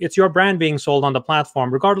 like, it's your brand being sold on the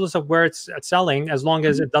platform, regardless of where it's selling, as long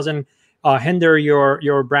as it doesn't hinder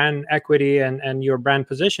your brand equity and your brand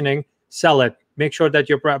positioning, sell it. Make sure that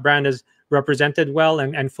your brand is represented well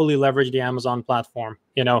and fully leverage the Amazon platform,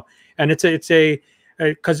 and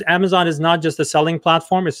because Amazon is not just a selling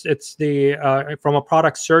platform. It's the from a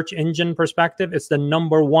product search engine perspective, it's the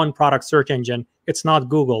 #1 product search engine. It's not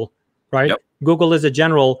Google, right? Yep. Google is a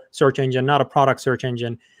general search engine, not a product search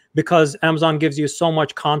engine, because Amazon gives you so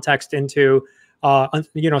much context into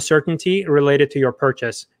certainty related to your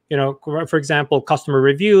purchase. For example, customer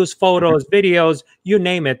reviews, photos, videos, you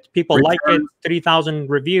name it. People like it, 3,000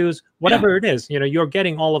 reviews, whatever it is, you're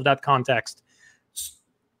getting all of that context.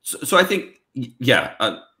 So I think,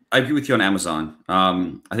 I agree with you on Amazon.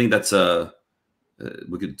 I think that's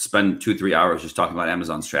we could spend 2-3 hours just talking about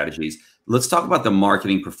Amazon strategies. Let's talk about the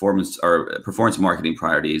marketing performance marketing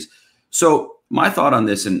priorities. So my thought on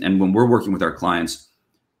this, and when we're working with our clients,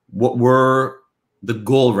 the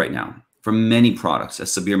goal right now for many products,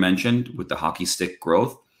 as Sabir mentioned, with the hockey stick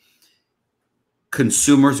growth,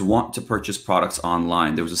 consumers want to purchase products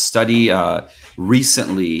online. There was a study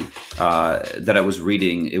recently that I was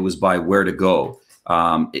reading. It was by Where to Go.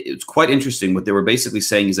 It's quite interesting. What they were basically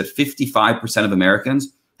saying is that 55% of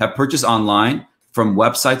Americans have purchased online from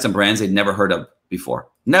websites and brands they'd never heard of before.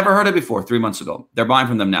 Never heard of before 3 months ago. They're buying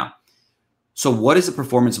from them now. So what is the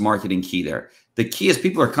performance marketing key there? The key is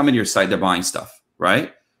people are coming to your site, they're buying stuff,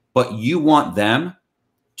 right? But you want them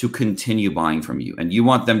to continue buying from you, and you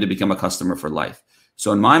want them to become a customer for life.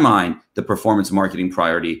 So in my mind, the performance marketing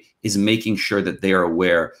priority is making sure that they are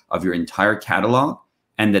aware of your entire catalog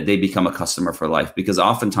and that they become a customer for life. Because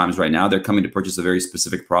oftentimes right now, they're coming to purchase a very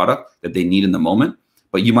specific product that they need in the moment,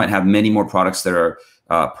 but you might have many more products that are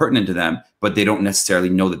pertinent to them, but they don't necessarily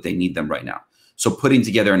know that they need them right now. So putting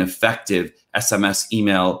together an effective SMS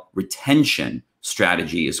email retention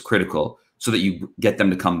strategy is critical so that you get them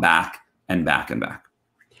to come back and back and back.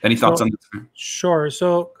 Any thoughts on this? Sure.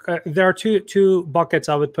 So there are two buckets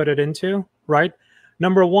I would put it into, right?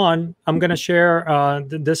 Number one, I'm going to share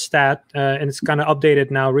this stat, and it's kind of updated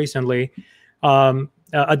now recently.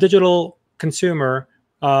 A digital consumer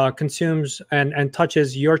consumes and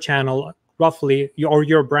touches your channel roughly, or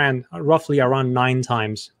your brand roughly around 9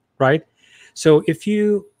 times, right? So if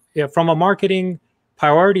you, from a marketing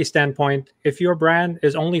priority standpoint, if your brand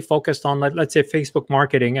is only focused on, let's say, Facebook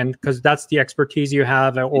marketing, and because that's the expertise you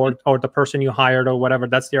have, or the person you hired or whatever,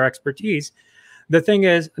 that's their expertise. The thing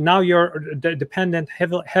is, now you're dependent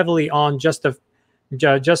heavily on just the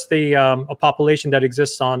population that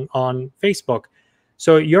exists on Facebook.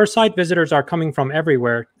 So your site visitors are coming from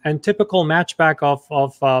everywhere, and typical matchback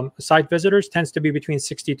of site visitors tends to be between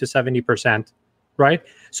 60 to 70%, right?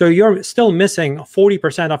 So you're still missing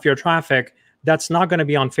 40% of your traffic that's not going to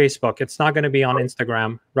be on Facebook. It's not going to be on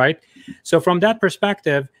Instagram, right? So from that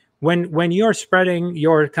perspective, when you're spreading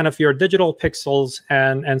your your digital pixels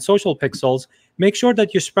and social pixels, make sure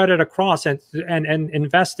that you spread it across and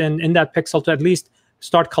invest in that pixel to at least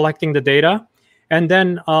start collecting the data. And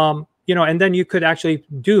then, and then you could actually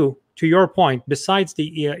do, to your point, besides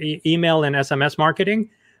the email and SMS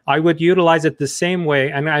marketing, I would utilize it the same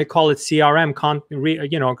way, and I call it CRM,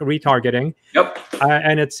 retargeting. Yep.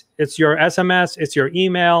 And it's your SMS, it's your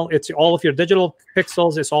email, it's all of your digital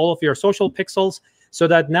pixels, it's all of your social pixels, so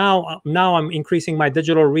that now I'm increasing my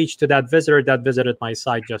digital reach to that visitor that visited my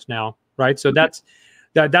site just now, right? So that's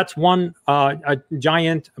one a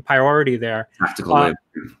giant priority there. Practical way.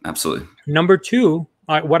 Absolutely. Number two,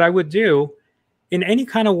 what I would do in any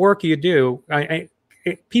kind of work you do,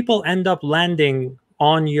 people end up landing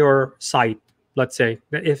on your site, let's say,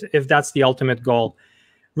 if that's the ultimate goal.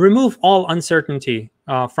 Remove all uncertainty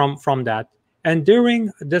from that. And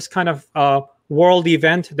during this kind of world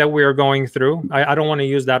event that we are going through, I don't want to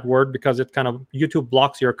use that word because it YouTube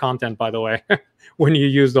blocks your content, by the way, when you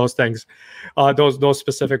use those things, those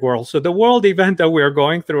specific worlds. So the world event that we are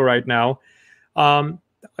going through right now,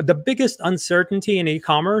 the biggest uncertainty in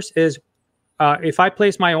e-commerce is if I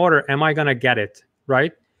place my order, am I going to get it,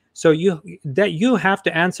 right? So you have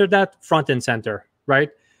to answer that front and center, right?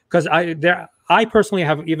 Because I personally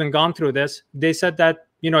have even gone through this. They said that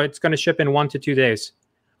it's going to ship in 1 to 2 days.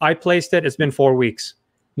 I placed it. It's been 4 weeks.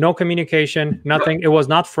 No communication, nothing. It was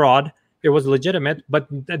not fraud. It was legitimate. But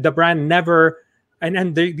the brand never.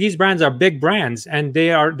 These brands are big brands, and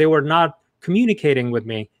they were not communicating with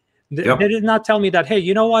me. They did not tell me that, hey,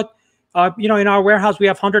 you know what? In our warehouse we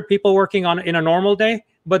have 100 people working in a normal day.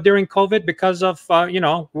 But during COVID, because of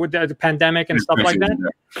with the pandemic and stuff like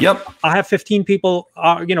that, I have 15 people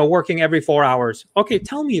working every 4 hours. Okay,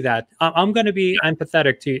 tell me that. I'm going to be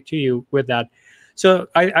empathetic to you with that. So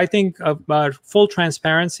I think full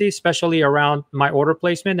transparency, especially around my order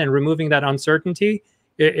placement and removing that uncertainty,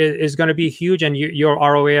 is going to be huge, and your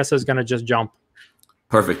ROAS is going to just jump.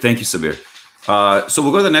 Perfect. Thank you, Sabir. So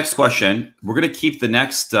we'll go to the next question. We're going to keep the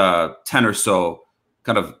next 10 or so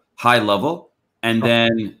kind of high level. And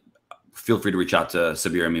then feel free to reach out to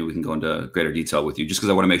Sabir and me. We can go into greater detail with you, just because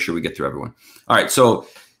I want to make sure we get through everyone. All right. So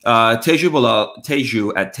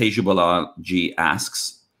Teju at Teju Balaji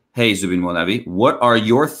asks, Hey, Zubin Mowlavi, what are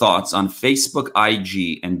your thoughts on Facebook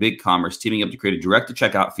IG and BigCommerce teaming up to create a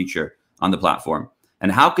direct-to-checkout feature on the platform?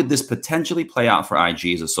 And how could this potentially play out for IG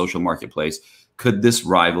as a social marketplace? Could this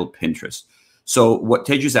rival Pinterest? So what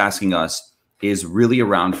Teju's asking us is really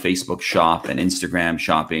around Facebook Shop and Instagram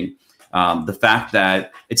shopping. The fact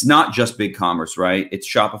that it's not just BigCommerce, right? It's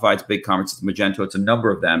Shopify, it's BigCommerce, it's Magento, it's a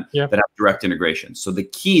number of them that have direct integration. So the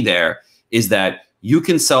key there is that you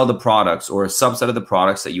can sell the products or a subset of the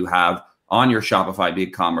products that you have on your Shopify,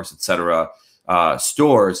 BigCommerce, et cetera,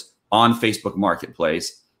 stores on Facebook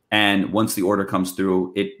Marketplace. And once the order comes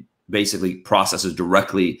through, it basically processes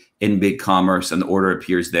directly in BigCommerce and the order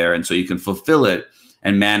appears there. And so you can fulfill it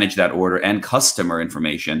and manage that order and customer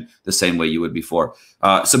information the same way you would before.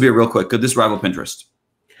 Sabir, real quick, could this rival Pinterest?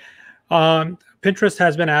 Pinterest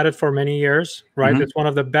has been at it for many years, right? Mm-hmm. It's one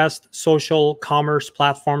of the best social commerce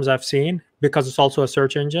platforms I've seen because it's also a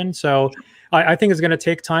search engine. So I think it's going to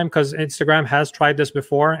take time because Instagram has tried this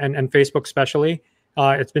before and Facebook especially.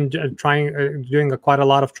 It's been doing quite a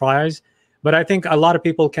lot of tries. But I think a lot of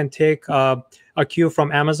people can take a cue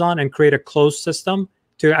from Amazon and create a closed system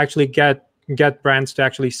to actually get brands to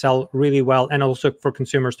actually sell really well and also for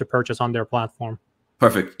consumers to purchase on their platform.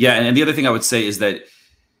 Perfect. Yeah. And the other thing I would say is that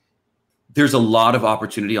there's a lot of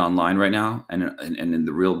opportunity online right now and in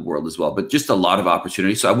the real world as well, but just a lot of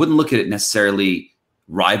opportunity. So I wouldn't look at it necessarily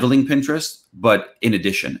rivaling Pinterest, but in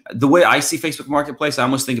addition, the way I see Facebook Marketplace, I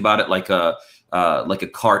almost think about it like a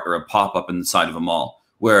cart or a pop-up in the side of a mall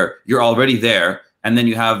where you're already there and then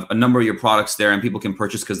you have a number of your products there and people can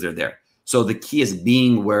purchase because they're there. So the key is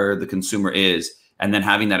being where the consumer is and then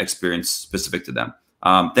having that experience specific to them.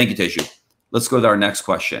 Thank you, Teju. Let's go to our next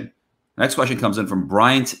question. Next question comes in from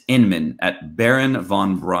Bryant Inman at Baron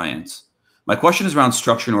von Bryant. My question is around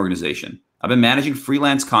structure and organization. I've been managing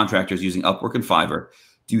freelance contractors using Upwork and Fiverr.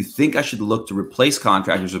 Do you think I should look to replace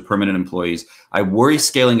contractors with permanent employees? I worry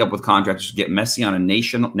scaling up with contractors to get messy on a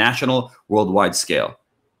national, worldwide scale.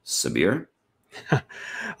 Sabir?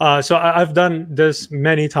 So I've done this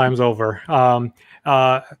many times over.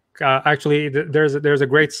 Actually, there's a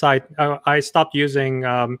great site. I stopped using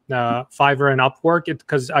Fiverr and Upwork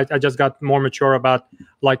because I just got more mature about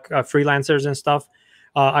like freelancers and stuff.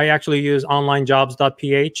 I actually use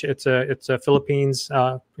onlinejobs.ph. It's a Philippines,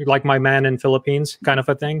 like my man in Philippines kind of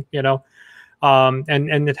a thing, you know,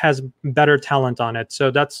 and it has better talent on it.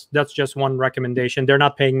 So that's just one recommendation. They're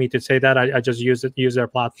not paying me to say that. I just use their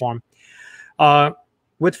platform.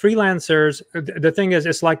 With freelancers, the thing is,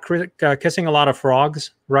 it's like kissing a lot of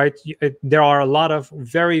frogs, right? There are a lot of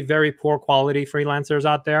very, very poor quality freelancers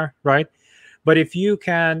out there, right? But if you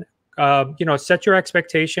can, set your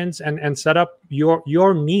expectations and set up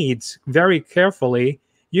your needs very carefully,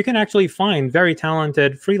 you can actually find very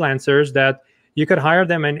talented freelancers that you could hire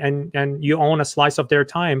them and you own a slice of their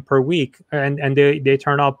time per week, and they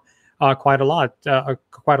turn up quite a lot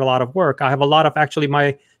of work. I have a lot of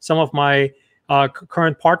some of my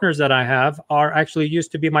current partners that I have are actually used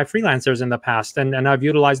to be my freelancers in the past, and I've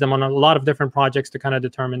utilized them on a lot of different projects to kind of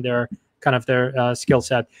determine their skill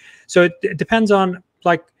set. So it depends on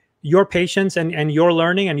like your patience and your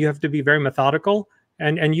learning, and you have to be very methodical,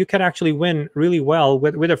 and you can actually win really well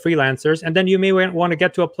with the freelancers. And then you may want to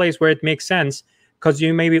get to a place where it makes sense because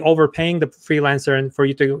you may be overpaying the freelancer and for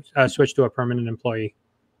you to switch to a permanent employee.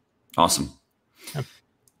 Awesome. Yeah.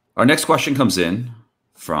 Our next question comes in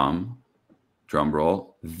from,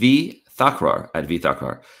 drumroll, V. Thakrar at V.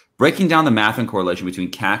 Thakrar. Breaking down the math and correlation between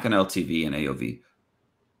CAC and LTV and AOV,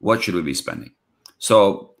 what should we be spending?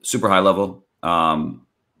 So super high level,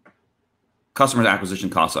 customer acquisition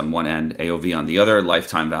costs on one end, AOV on the other,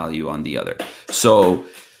 lifetime value on the other. So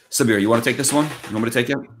Sabir, you want to take this one? You want me to take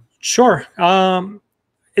it? Sure.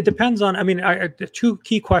 It depends on, two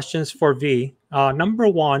key questions for V. Number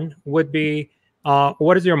one would be,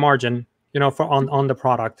 what is your margin, on the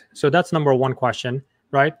product? So that's number one question,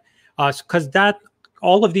 right? Because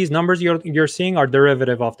all of these numbers you're seeing are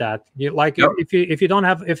derivative of that.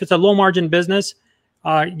 If it's a low margin business,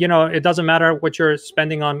 it doesn't matter what you're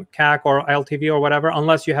spending on CAC or LTV or whatever,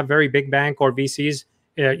 unless you have very big bank or VCs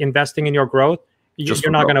investing in your growth,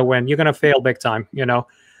 you're not going to win. You're going to fail big time.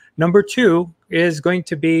 Number two is going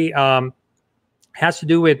to be has to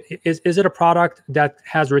do with is it a product that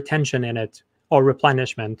has retention in it or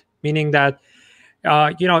replenishment, meaning that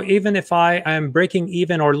even if I am breaking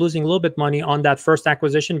even or losing a little bit money on that first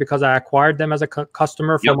acquisition because I acquired them as a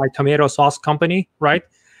customer for my tomato sauce company, right?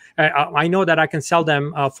 I know that I can sell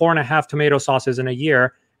them 4.5 tomato sauces in a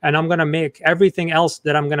year, and I'm going to make everything else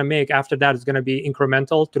that I'm going to make after that is going to be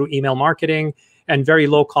incremental through email marketing and very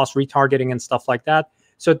low cost retargeting and stuff like that.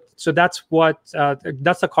 So that's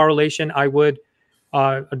the correlation I would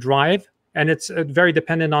drive, and it's very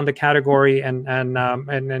dependent on the category and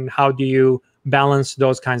how do you balance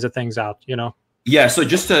those kinds of things out, you know? Yeah. So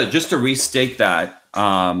just to restate that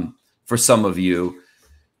for some of you,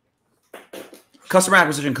 customer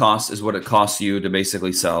acquisition cost is what it costs you to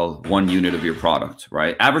basically sell 1 unit of your product,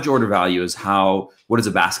 right? Average order value is what is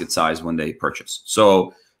a basket size when they purchase.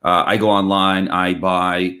 So I go online, I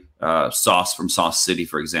buy sauce from Sauce City,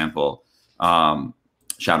 for example.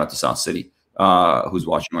 Shout out to Sauce City, who's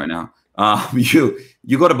watching right now.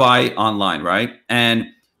 You go to buy online, right? And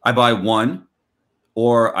I buy 1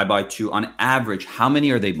 or I buy 2. On average, how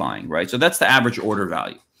many are they buying, right? So that's the average order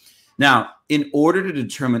value. Now, in order to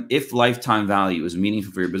determine if lifetime value is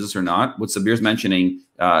meaningful for your business or not, what Sabir's mentioning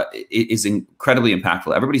is incredibly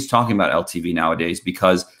impactful. Everybody's talking about LTV nowadays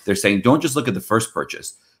because they're saying, don't just look at the first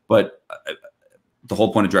purchase, but the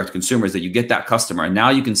whole point of direct to consumer is that you get that customer and now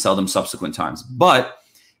you can sell them subsequent times. But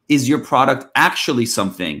is your product actually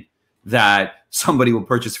something that somebody will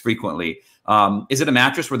purchase frequently? Is it a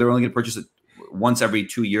mattress where they're only going to purchase it once every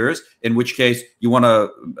 2 years, in which case you want to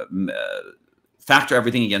factor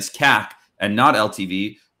everything against CAC and not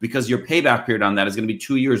LTV, because your payback period on that is going to be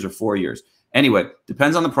 2 years or 4 years. Anyway,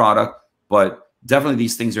 depends on the product, but definitely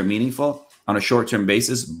these things are meaningful on a short-term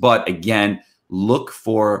basis. But again, look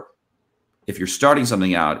for, if you're starting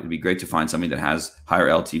something out, it'd be great to find something that has higher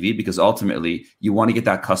LTV, because ultimately you want to get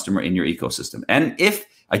that customer in your ecosystem. And if,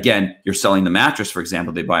 again, you're selling the mattress, for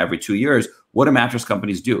example, they buy every 2 years, what do mattress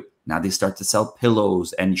companies do? Now they start to sell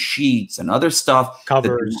pillows and sheets and other stuff.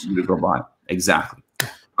 Covers. That you go buy. Exactly.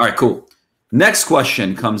 All right, cool. Next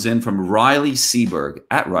question comes in from Riley Seberg,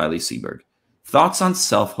 at Riley Seberg. Thoughts on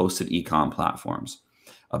self-hosted e-com platforms?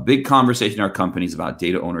 A big conversation in our companies about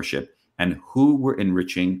data ownership and who we're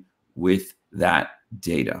enriching with that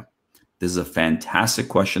data. This is a fantastic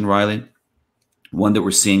question, Riley. One that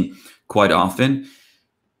we're seeing quite often.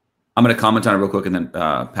 I'm going to comment on it real quick and then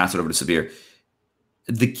pass it over to Sabir.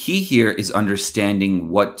 The key here is understanding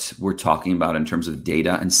what we're talking about in terms of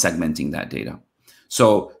data and segmenting that data.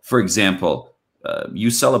 So, for example, you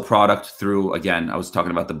sell a product through, again, I was talking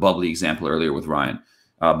about the Bubbly example earlier with Ryan.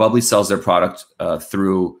 Bubbly sells their product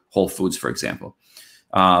through Whole Foods, for example.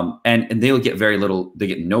 And they'll get very little, they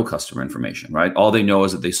get no customer information, right? All they know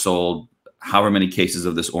is that they sold however many cases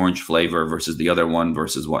of this orange flavor versus the other one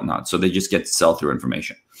versus whatnot. So they just get sell-through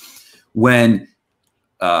information. When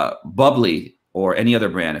Bubbly or any other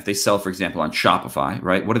brand, if they sell, for example, on Shopify,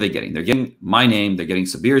 right? What are they getting? They're getting my name, they're getting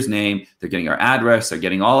Sabir's name, they're getting our address, they're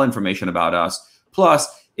getting all information about us. Plus,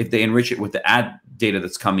 if they enrich it with the ad data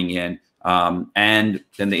that's coming in, and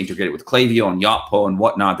then they integrate it with Klaviyo and Yotpo and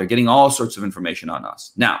whatnot, they're getting all sorts of information on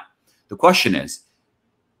us. Now, the question is,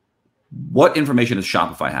 what information does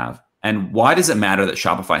Shopify have? And why does it matter that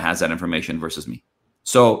Shopify has that information versus me?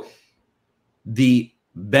 So the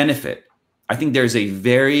benefit, I think there's a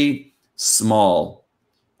very small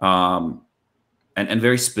and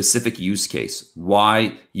very specific use case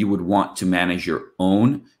why you would want to manage your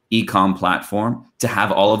own e-com platform, to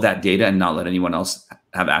have all of that data and not let anyone else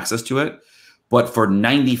have access to it. But for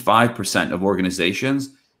 95% of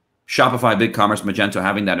organizations, Shopify, BigCommerce, Magento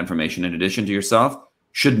having that information in addition to yourself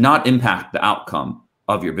should not impact the outcome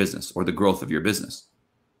of your business or the growth of your business.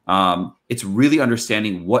 It's really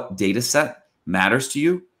understanding what data set matters to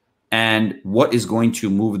you and what is going to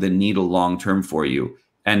move the needle long-term for you,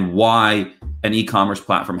 and why an e-commerce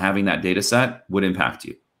platform having that data set would impact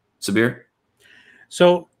you. Sabir?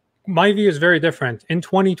 So my view is very different. In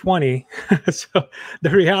 2020, so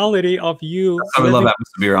the reality of you... I love having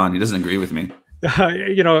Sabir on. He doesn't agree with me.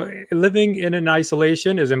 Living in an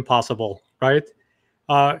isolation is impossible, right?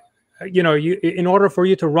 In order for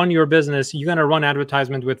you to run your business, you're going to run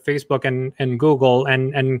advertisement with Facebook and Google,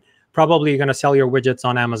 and probably you're going to sell your widgets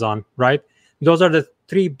on Amazon, right? Those are the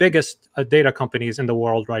 3 biggest data companies in the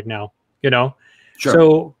world right now, Sure.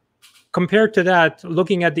 So compared to that,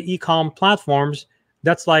 looking at the e-com platforms,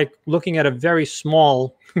 that's like looking at a very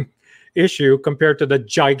small issue compared to the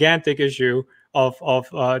gigantic issue of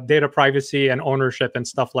data privacy and ownership and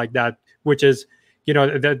stuff like that, which is,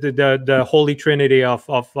 the holy trinity of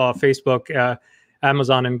Facebook,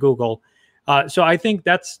 Amazon, and Google. So I think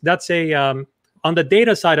that's a on the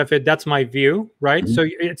data side of it, that's my view, right? Mm-hmm. So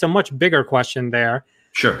it's a much bigger question there.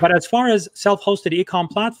 Sure. But as far as self-hosted e-com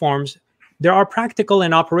platforms, there are practical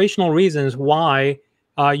and operational reasons why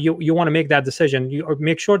you want to make that decision. You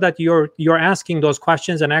make sure that you're asking those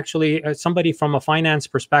questions, and actually somebody from a finance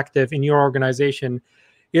perspective in your organization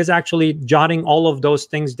is actually jotting all of those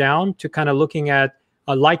things down to kind of looking at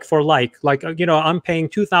like for like, I'm paying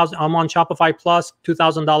 $2,000, I'm on Shopify Plus,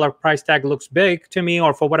 $2,000 price tag looks big to me,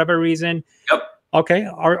 or for whatever reason. Yep. Okay,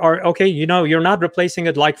 okay, you're not replacing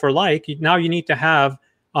it like for like. Now you need to have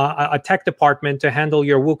a tech department to handle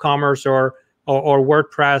your WooCommerce or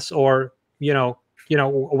WordPress or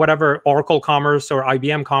whatever, Oracle Commerce or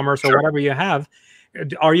IBM Commerce or whatever you have.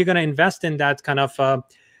 Are you going to invest in that kind of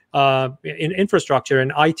in infrastructure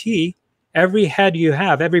and IT? Every head you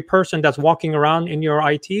have, every person that's walking around in your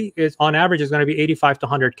IT is on average is going to be 85 to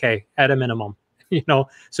 100K at a minimum. So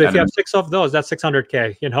if you have 6 of those, that's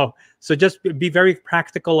 600K. So just be very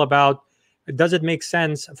practical about, does it make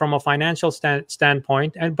sense from a financial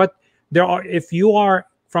standpoint? But if you are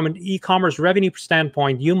from an e-commerce revenue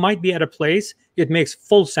standpoint, you might be at a place it makes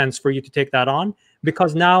full sense for you to take that on,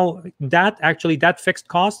 because now that fixed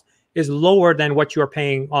cost is lower than what you're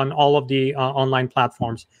paying on all of the online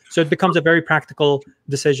platforms. So it becomes a very practical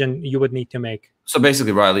decision you would need to make. So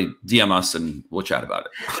basically, Riley, DM us and we'll chat about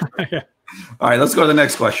it. Yeah. All right, let's go to the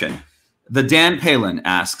next question. The Dan Palin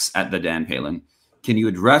asks, at the Dan Palin, can you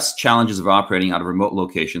address challenges of operating out of remote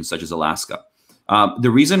locations such as Alaska? The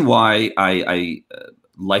reason why I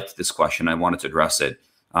liked this question, I wanted to address it.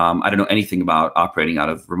 I don't know anything about operating out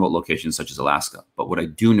of remote locations such as Alaska, but what I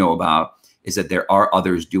do know about is that there are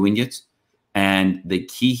others doing it. And the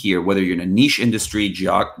key here, whether you're in a niche industry,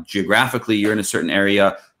 geographically, you're in a certain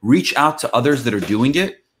area, reach out to others that are doing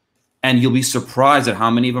it. And you'll be surprised at how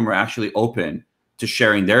many of them are actually open to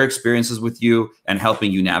sharing their experiences with you and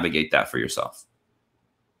helping you navigate that for yourself.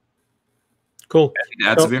 Cool.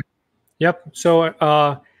 Sabir? Yep. So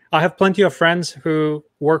I have plenty of friends who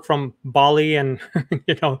work from Bali and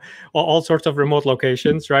all sorts of remote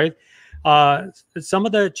locations, right? Some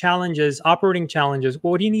of the challenges, operating challenges,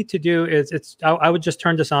 what you need to do is I would just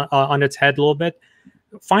turn this on its head a little bit.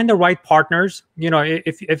 Find the right partners.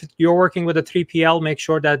 If you're working with a 3PL, make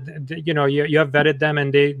sure that you have vetted them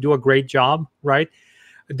and they do a great job, right?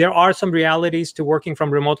 There are some realities to working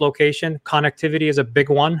from remote location. Connectivity is a big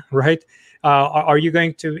one, right?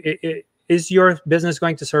 Is your business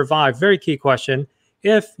going to survive? Very key question.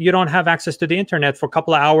 If you don't have access to the internet for a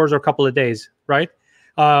couple of hours or a couple of days, right?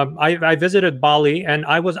 I visited Bali and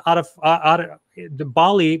I was out of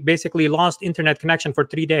Bali basically lost internet connection for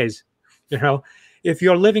 3 days. If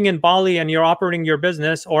you're living in Bali and you're operating your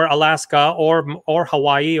business, or Alaska or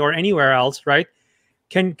Hawaii or anywhere else, right?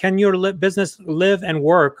 Can your business live and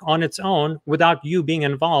work on its own without you being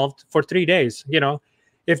involved for 3 days?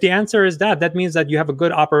 If the answer is that means that you have a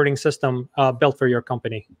good operating system built for your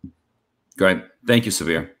company. Great. Thank you,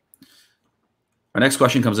 Sabir. Our next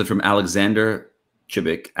question comes in from Alexander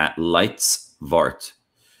Chibik at Lightsvart.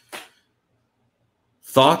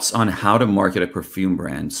 Thoughts on how to market a perfume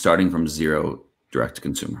brand starting from zero direct to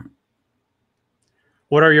consumer?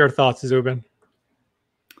 What are your thoughts, Zubin?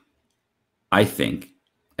 I think,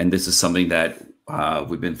 and this is something that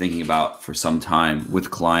we've been thinking about for some time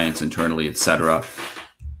with clients internally, et cetera,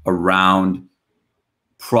 around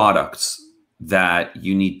products that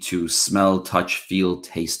you need to smell, touch, feel,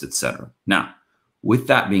 taste, et cetera. Now, with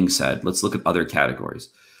that being said, let's look at other categories.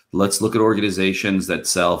 Let's look at organizations that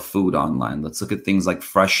sell food online. Let's look at things like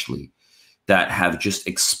Freshly that have just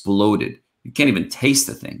exploded. You can't even taste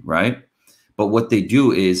the thing, right? But what they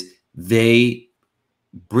do is they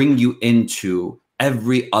bring you into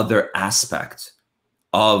every other aspect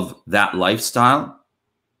of that lifestyle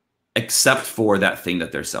except for that thing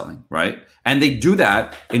that they're selling, right? And they do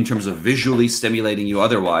that in terms of visually stimulating you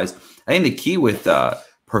otherwise. I think the key with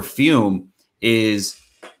perfume is,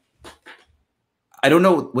 I don't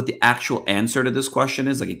know what the actual answer to this question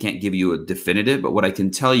is. Like, I can't give you a definitive, but what I can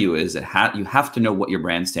tell you is that you have to know what your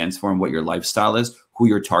brand stands for and what your lifestyle is, who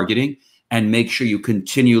you're targeting, and make sure you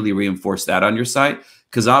continually reinforce that on your site.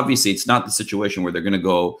 Because obviously it's not the situation where they're going to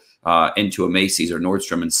go into a Macy's or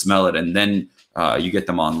Nordstrom and smell it and then you get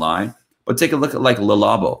them online. But take a look at like Le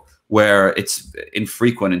Labo, where it's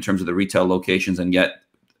infrequent in terms of the retail locations, and yet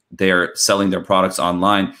they're selling their products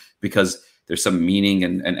online because there's some meaning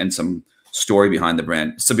and some story behind the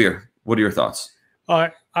brand. Sabir, what are your thoughts?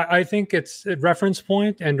 I think it's a reference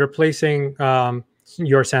point and replacing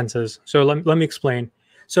your senses. So let me explain.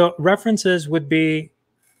 So references would be,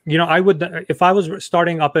 if I was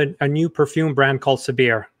starting up a new perfume brand called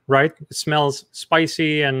Sabir, right? It smells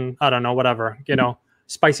spicy and I don't know, whatever,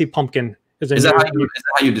 spicy pumpkin. Is that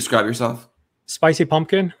how you describe yourself? Spicy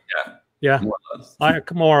pumpkin? Yeah. Yeah.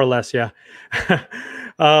 More or less, yeah.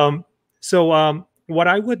 So what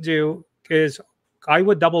I would do is I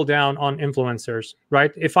would double down on influencers,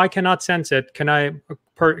 right? If I cannot sense it, can I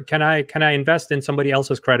invest in somebody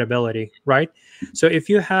else's credibility, right? So if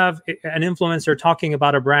you have an influencer talking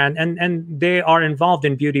about a brand and they are involved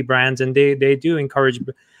in beauty brands and they do encourage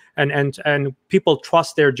and people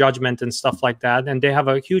trust their judgment and stuff like that, and they have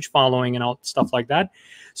a huge following and all stuff like that.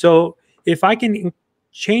 So if I can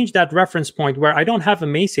change that reference point where I don't have a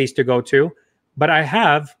Macy's to go to, but I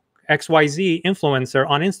have XYZ influencer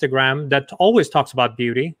on Instagram that always talks about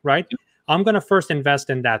beauty, right? I'm going to first invest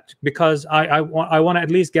in that because I want to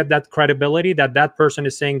at least get that credibility that that person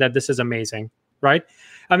is saying that this is amazing, right?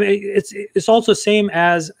 I mean, it's also same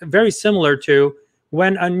as very similar to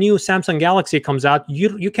when a new Samsung Galaxy comes out,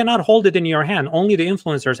 you cannot hold it in your hand. Only the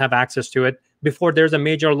influencers have access to it before there's a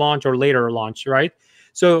major launch or later launch, right?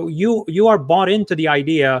 So you are bought into the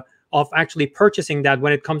idea of actually purchasing that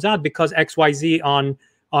when it comes out because XYZ on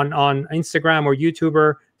Instagram or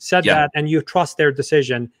YouTuber said that, and you trust their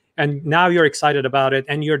decision. And now you're excited about it,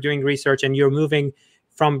 and you're doing research, and you're moving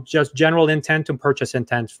from just general intent to purchase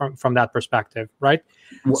intent from that perspective, right?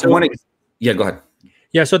 So, go ahead.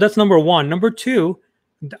 Yeah, so that's number one. Number two,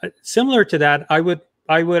 similar to that, I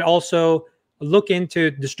would also look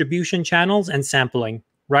into distribution channels and sampling,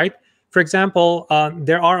 right? For example,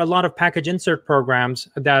 there are a lot of package insert programs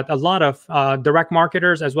that a lot of direct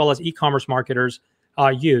marketers as well as e-commerce marketers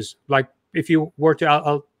use. Like if you were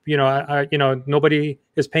to, nobody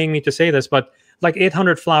is paying me to say this, but like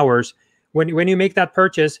 800 Flowers, when you make that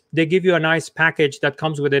purchase, they give you a nice package that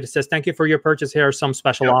comes with it. It says, "Thank you for your purchase. Here are some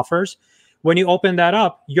special offers." When you open that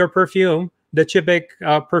up, your perfume, the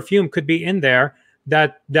Chibik perfume, could be in there.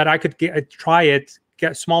 That I could try it,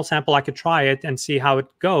 get a small sample. I could try it and see how it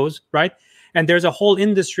goes, right? And there's a whole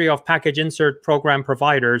industry of package insert program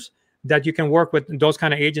providers that you can work with those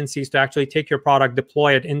kind of agencies to actually take your product,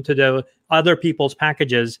 deploy it into the other people's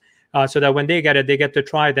packages, so that when they get it, they get to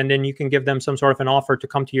try it, and then you can give them some sort of an offer to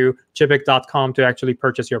come to you, chibik.com, to actually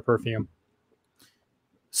purchase your perfume.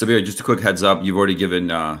 Sabir, just a quick heads up. You've already given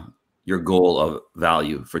your goal of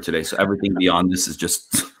value for today. So everything beyond this is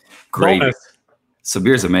just great.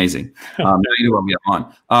 Sabir's amazing. Now you know what we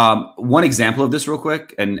have on. One example of this real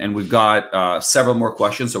quick, and we've got several more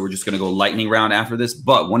questions, so we're just going to go lightning round after this.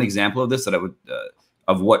 But one example of this that I would,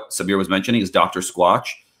 of what Sabir was mentioning, is Dr. Squatch.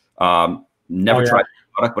 Never tried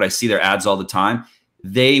the product, but I see their ads all the time.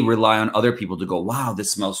 They rely on other people to go, "Wow,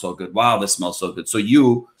 this smells so good. Wow, this smells so good." So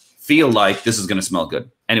you feel like this is going to smell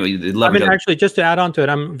good. Anyway, actually, just to add on to it,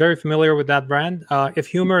 I'm very familiar with that brand. If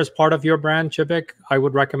humor is part of your brand, Chibik, I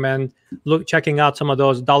would recommend checking out some of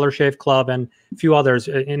those, Dollar Shave Club and a few others,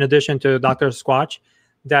 in addition to Dr. Squatch.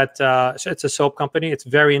 That it's a soap company. It's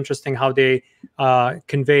very interesting how they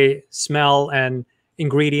convey smell and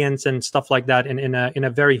ingredients and stuff like that in a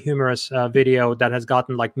very humorous video that has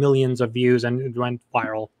gotten like millions of views, and it went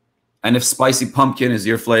viral. And if spicy pumpkin is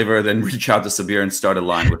your flavor, then reach out to Sabir and start a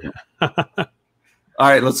line with him. All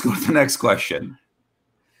right, let's go to the next question.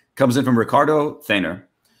 Comes in from Ricardo Thainer.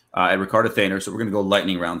 Ricardo Thainer. So we're going to go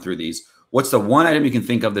lightning round through these. What's the one item you can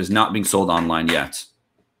think of that is not being sold online yet?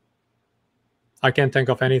 I can't think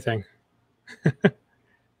of anything.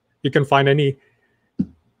 You can find any.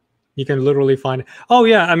 You can literally find. Oh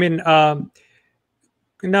yeah, I mean,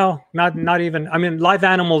 no, not even. I mean, live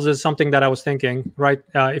animals is something that I was thinking, right?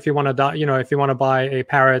 If you want to, if you want to buy a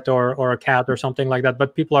parrot or a cat or something like that,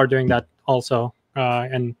 but people are doing that also.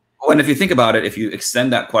 And if you think about it, if you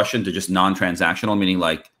extend that question to just non-transactional, meaning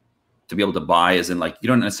like to be able to buy, as in like you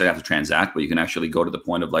don't necessarily have to transact, but you can actually go to the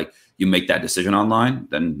point of like you make that decision online,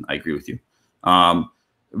 then I agree with you.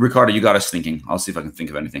 Ricardo, you got us thinking. I'll see if I can think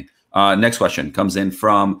of anything. Next question comes in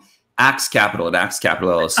from Axe Capital at Axe Capital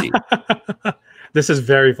LLC. This is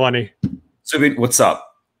very funny. Zubin, what's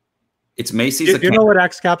up? It's Macy's. Do you know what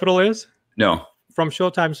Axe Capital is? No. From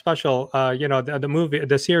Showtime special, the movie,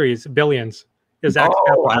 the series Billions is Axe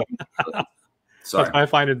Capital. Sorry, I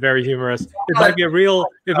find it very humorous. It might be a real.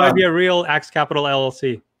 It might be a real Axe Capital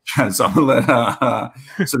LLC. So I'm gonna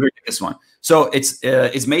let this one. So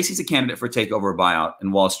is Macy's a candidate for a takeover or buyout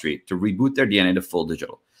in Wall Street to reboot their DNA to full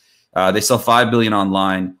digital? They sell $5 billion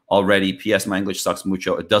online already. P.S. My English sucks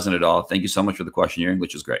mucho. It doesn't at all. Thank you so much for the question. Your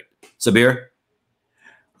English is great. Sabir?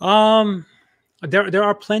 There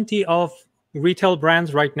are plenty of retail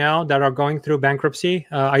brands right now that are going through bankruptcy.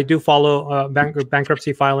 I do follow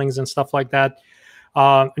bankruptcy filings and stuff like that.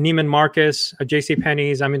 Neiman Marcus,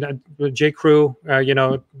 JCPenney's, I mean, J. Crew,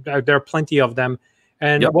 there are plenty of them.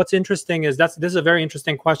 And what's interesting is this is a very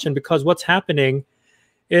interesting question, because what's happening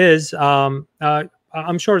is,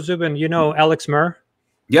 I'm sure, Zubin, you know Alex Murr?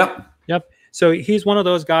 Yep. So he's one of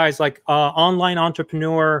those guys, like online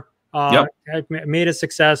entrepreneur, made a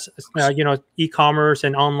success, e-commerce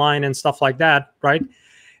and online and stuff like that, right?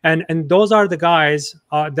 And those are the guys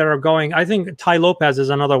that are going. I think Ty Lopez is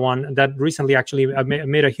another one that recently actually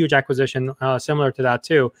made a huge acquisition similar to that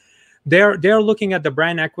too. they're looking at the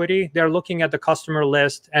brand equity, they're looking at the customer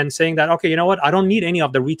list and saying that, okay, you know what, I don't need any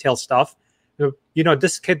of the retail stuff. You know,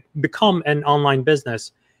 this could become an online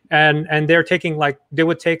business. And they're taking they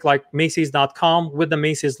would take Macy's.com with the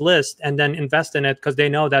Macy's list and then invest in it because they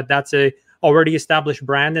know that that's a already established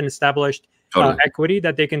brand and established equity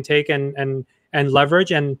that they can take and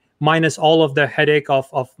leverage, and minus all of the headache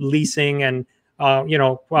of leasing and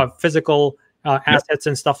physical assets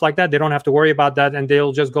and stuff like that. They don't have to worry about that, and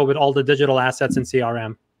they'll just go with all the digital assets and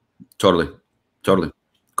CRM. Totally.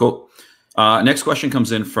 Cool. Next question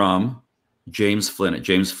comes in from James Flynn at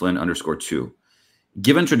JamesFlynn_2.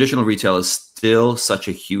 Given traditional retail is still such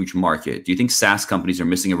a huge market, do you think SaaS companies are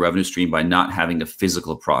missing a revenue stream by not having the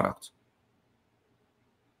physical product?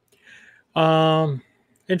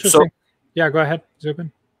 Interesting. Yeah, go ahead, Zubin.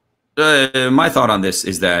 My thought on this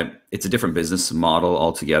is that it's a different business model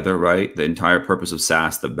altogether, right? The entire purpose of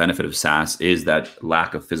SaaS, the benefit of SaaS, is that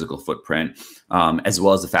lack of physical footprint, as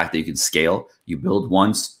well as the fact that you can scale. You build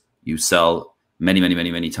once, you sell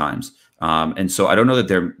many times. And so I don't know that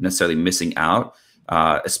they're necessarily missing out,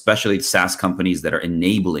 especially SaaS companies that are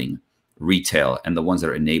enabling retail and the ones that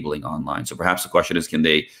are enabling online. So perhaps the question is, can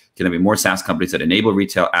there be more SaaS companies that enable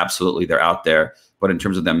retail? Absolutely, they're out there. But in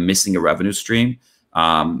terms of them missing a revenue stream,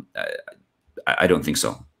 I don't think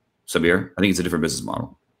so. Sabir, I think it's a different business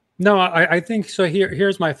model. No, I think so.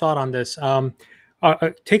 Here's my thought on this.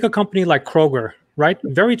 Take a company like Kroger, right?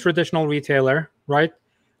 Very traditional retailer, right?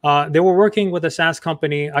 They were working with a SaaS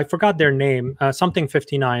company. I forgot their name, something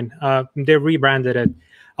 59. They rebranded it.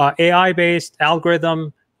 AI-based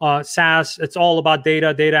algorithm, SaaS. It's all about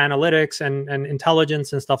data analytics and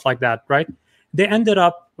intelligence and stuff like that, right? They ended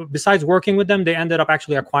up, besides working with them, they ended up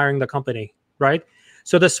actually acquiring the company, right?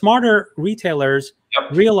 So the smarter retailers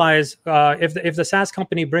realize if the SaaS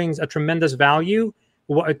company brings a tremendous value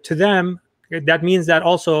to them, that means that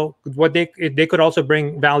also they could also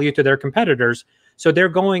bring value to their competitors. So they're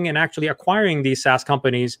going and actually acquiring these SaaS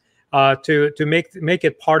companies to make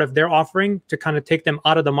it part of their offering, to kind of take them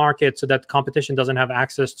out of the market so that competition doesn't have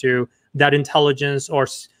access to that intelligence or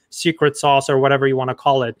secret sauce or whatever you want to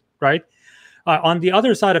call it, right? On the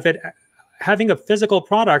other side of it, having a physical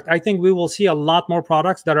product, I think we will see a lot more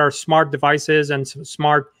products that are smart devices and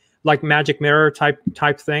smart, like magic mirror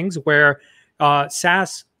type things, where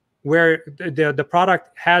SaaS, where the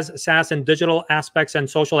product has SaaS and digital aspects and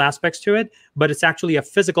social aspects to it, but it's actually a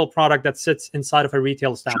physical product that sits inside of a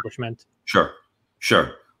retail establishment. Sure.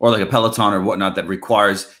 Or like a Peloton or whatnot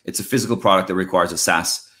it's a physical product that requires a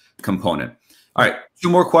SaaS component. All right, 2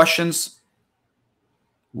 more questions.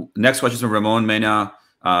 Next question is from Ramon Mena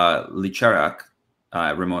Licharak.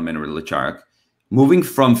 Moving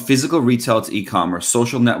from physical retail to e-commerce,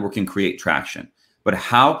 social networking create traction. But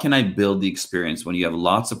how can I build the experience when you have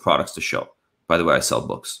lots of products to show? By the way, I sell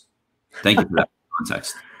books. Thank you for that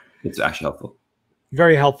context. It's actually helpful.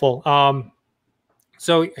 Very helpful.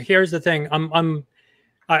 So here's the thing.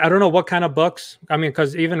 I don't know what kind of books. I mean,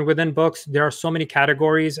 because even within books, there are so many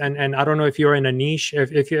categories, and I don't know if you're in a niche.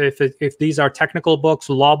 If these are technical books,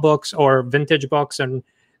 law books, or vintage books, and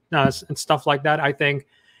stuff like that. I think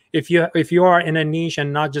if you are in a niche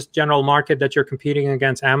and not just general market, that you're competing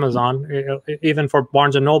against Amazon. Even for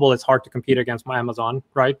Barnes and Noble, it's hard to compete against Amazon,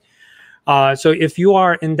 right? So if you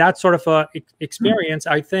are in that sort of a experience,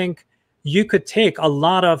 I think you could take a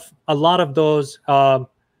lot of those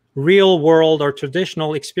real world or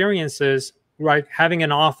traditional experiences, right? Having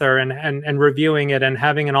an author and reviewing it and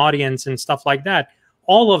having an audience and stuff like that.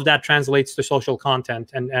 All of that translates to social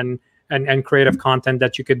content and creative content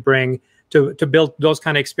that you could bring to build those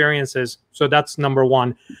kind of experiences. So that's number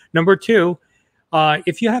one. Number two,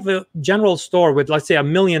 if you have a general store with, let's say,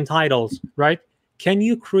 1 million titles, right? Can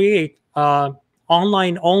you create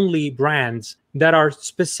online only brands that are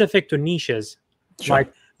specific to niches? Sure.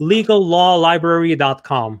 Like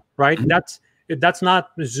legallawlibrary.com, right? Mm-hmm. That's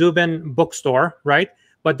not Zubin bookstore, right?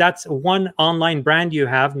 But that's one online brand you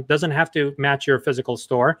have. It doesn't have to match your physical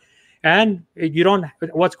store. And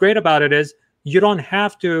what's great about it is you don't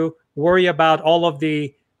have to worry about all of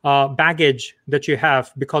the baggage that you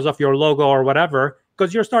have because of your logo or whatever,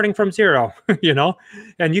 because you're starting from zero, and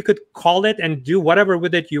you could call it and do whatever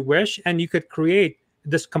with it you wish. And you could create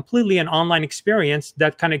this completely an online experience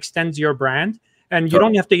that kind of extends your brand. And you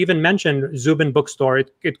don't have to even mention Zubin bookstore.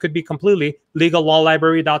 It could be completely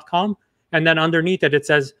legallawlibrary.com. And then underneath it, it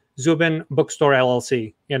says Zubin bookstore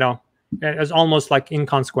LLC, It's almost like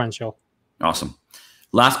inconsequential. Awesome.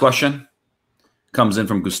 Last question comes in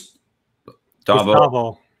from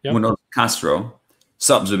Gustavo Munoz Castro.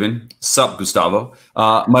 Sup, Zubin. Sup, Gustavo.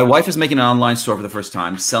 My wife is making an online store for the first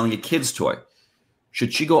time, selling a kid's toy.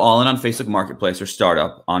 Should she go all in on Facebook Marketplace or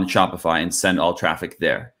startup on Shopify and send all traffic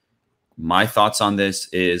there? My thoughts on this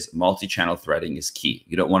is multi-channel threading is key.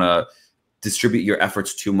 You don't want to distribute your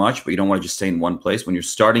efforts too much, but you don't want to just stay in one place. When you're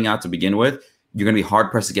starting out to begin with, you're going to be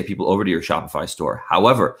hard pressed to get people over to your Shopify store.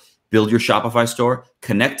 However, build your Shopify store,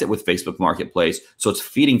 connect it with Facebook Marketplace, so it's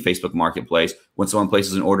feeding Facebook Marketplace. When someone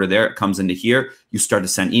places an order there, it comes into here. You start to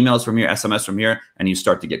send emails from here, SMS from here, and you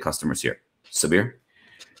start to get customers here. Sabir?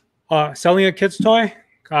 Selling a kid's toy,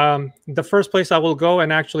 the first place I will go,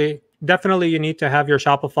 and actually, definitely you need to have your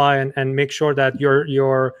Shopify and make sure that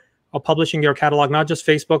you're publishing your catalog, not just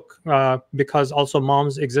Facebook, because also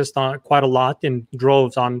moms exist on quite a lot in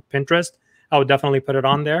droves on Pinterest. I would definitely put it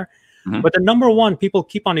on there. Mm-hmm. But the number one people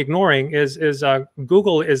keep on ignoring is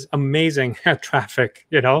Google is amazing at traffic,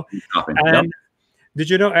 you know. And did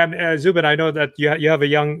you know, and Zubin, I know that you have a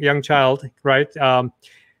young child, right?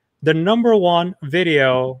 The number one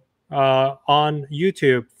video on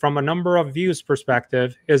YouTube from a number of views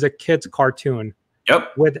perspective is a kid's cartoon.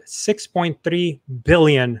 Yep. With 6.3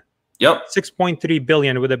 billion. Yep. 6.3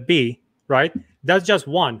 billion with a B, right? That's just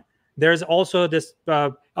one. There's also this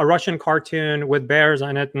a Russian cartoon with bears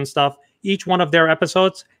on it and stuff. Each one of their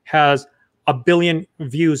episodes has 1 billion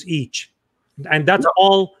views each, and that's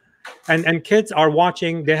all. And kids are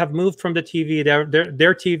watching. They have moved from the TV.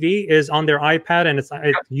 Their TV is on their iPad, and it's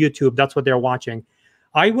YouTube. That's what they're watching.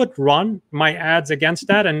 I would run my ads against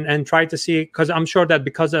that and try to see, because I'm sure that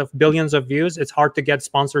because of billions of views, it's hard to get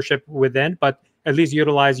sponsorship within, but at least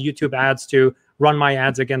utilize YouTube ads to run my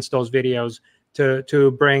ads against those videos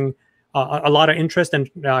to bring a lot of interest and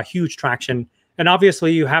huge traction. And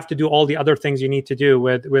obviously, you have to do all the other things you need to do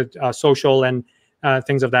with social and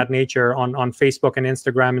things of that nature on Facebook and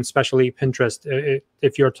Instagram, and especially Pinterest,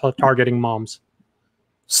 if you're targeting moms.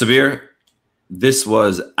 Sabir, this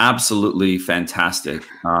was absolutely fantastic.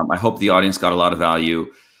 I hope the audience got a lot of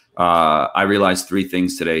value. I realized 3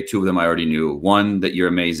 things today. 2 of them I already knew. 1, that you're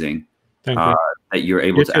amazing. Thank you. That you're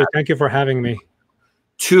able to. Thank you for having me.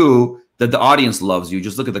 2, that the audience loves you.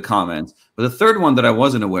 Just look at the comments. But the 3rd one that I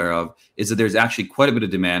wasn't aware of is that there's actually quite a bit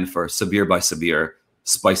of demand for Sabir by Sabir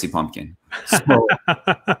spicy pumpkin. So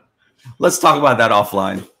let's talk about that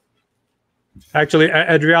offline. Actually,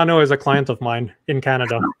 Adriano is a client of mine in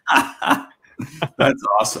Canada. That's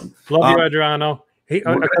awesome. Love you, Adriano.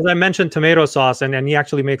 Because I mentioned tomato sauce, and he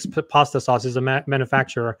actually makes pasta sauce. He's a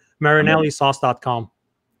manufacturer. MarinelliSauce.com.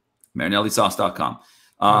 MarinelliSauce.com.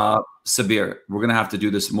 Sabir, we're going to have to do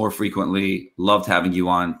this more frequently. Loved having you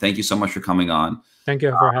on. Thank you so much for coming on. Thank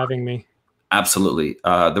you for having me. Absolutely.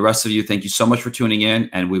 The rest of you, thank you so much for tuning in,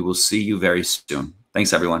 and we will see you very soon.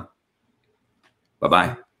 Thanks, everyone.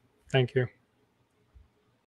 Bye-bye. Thank you.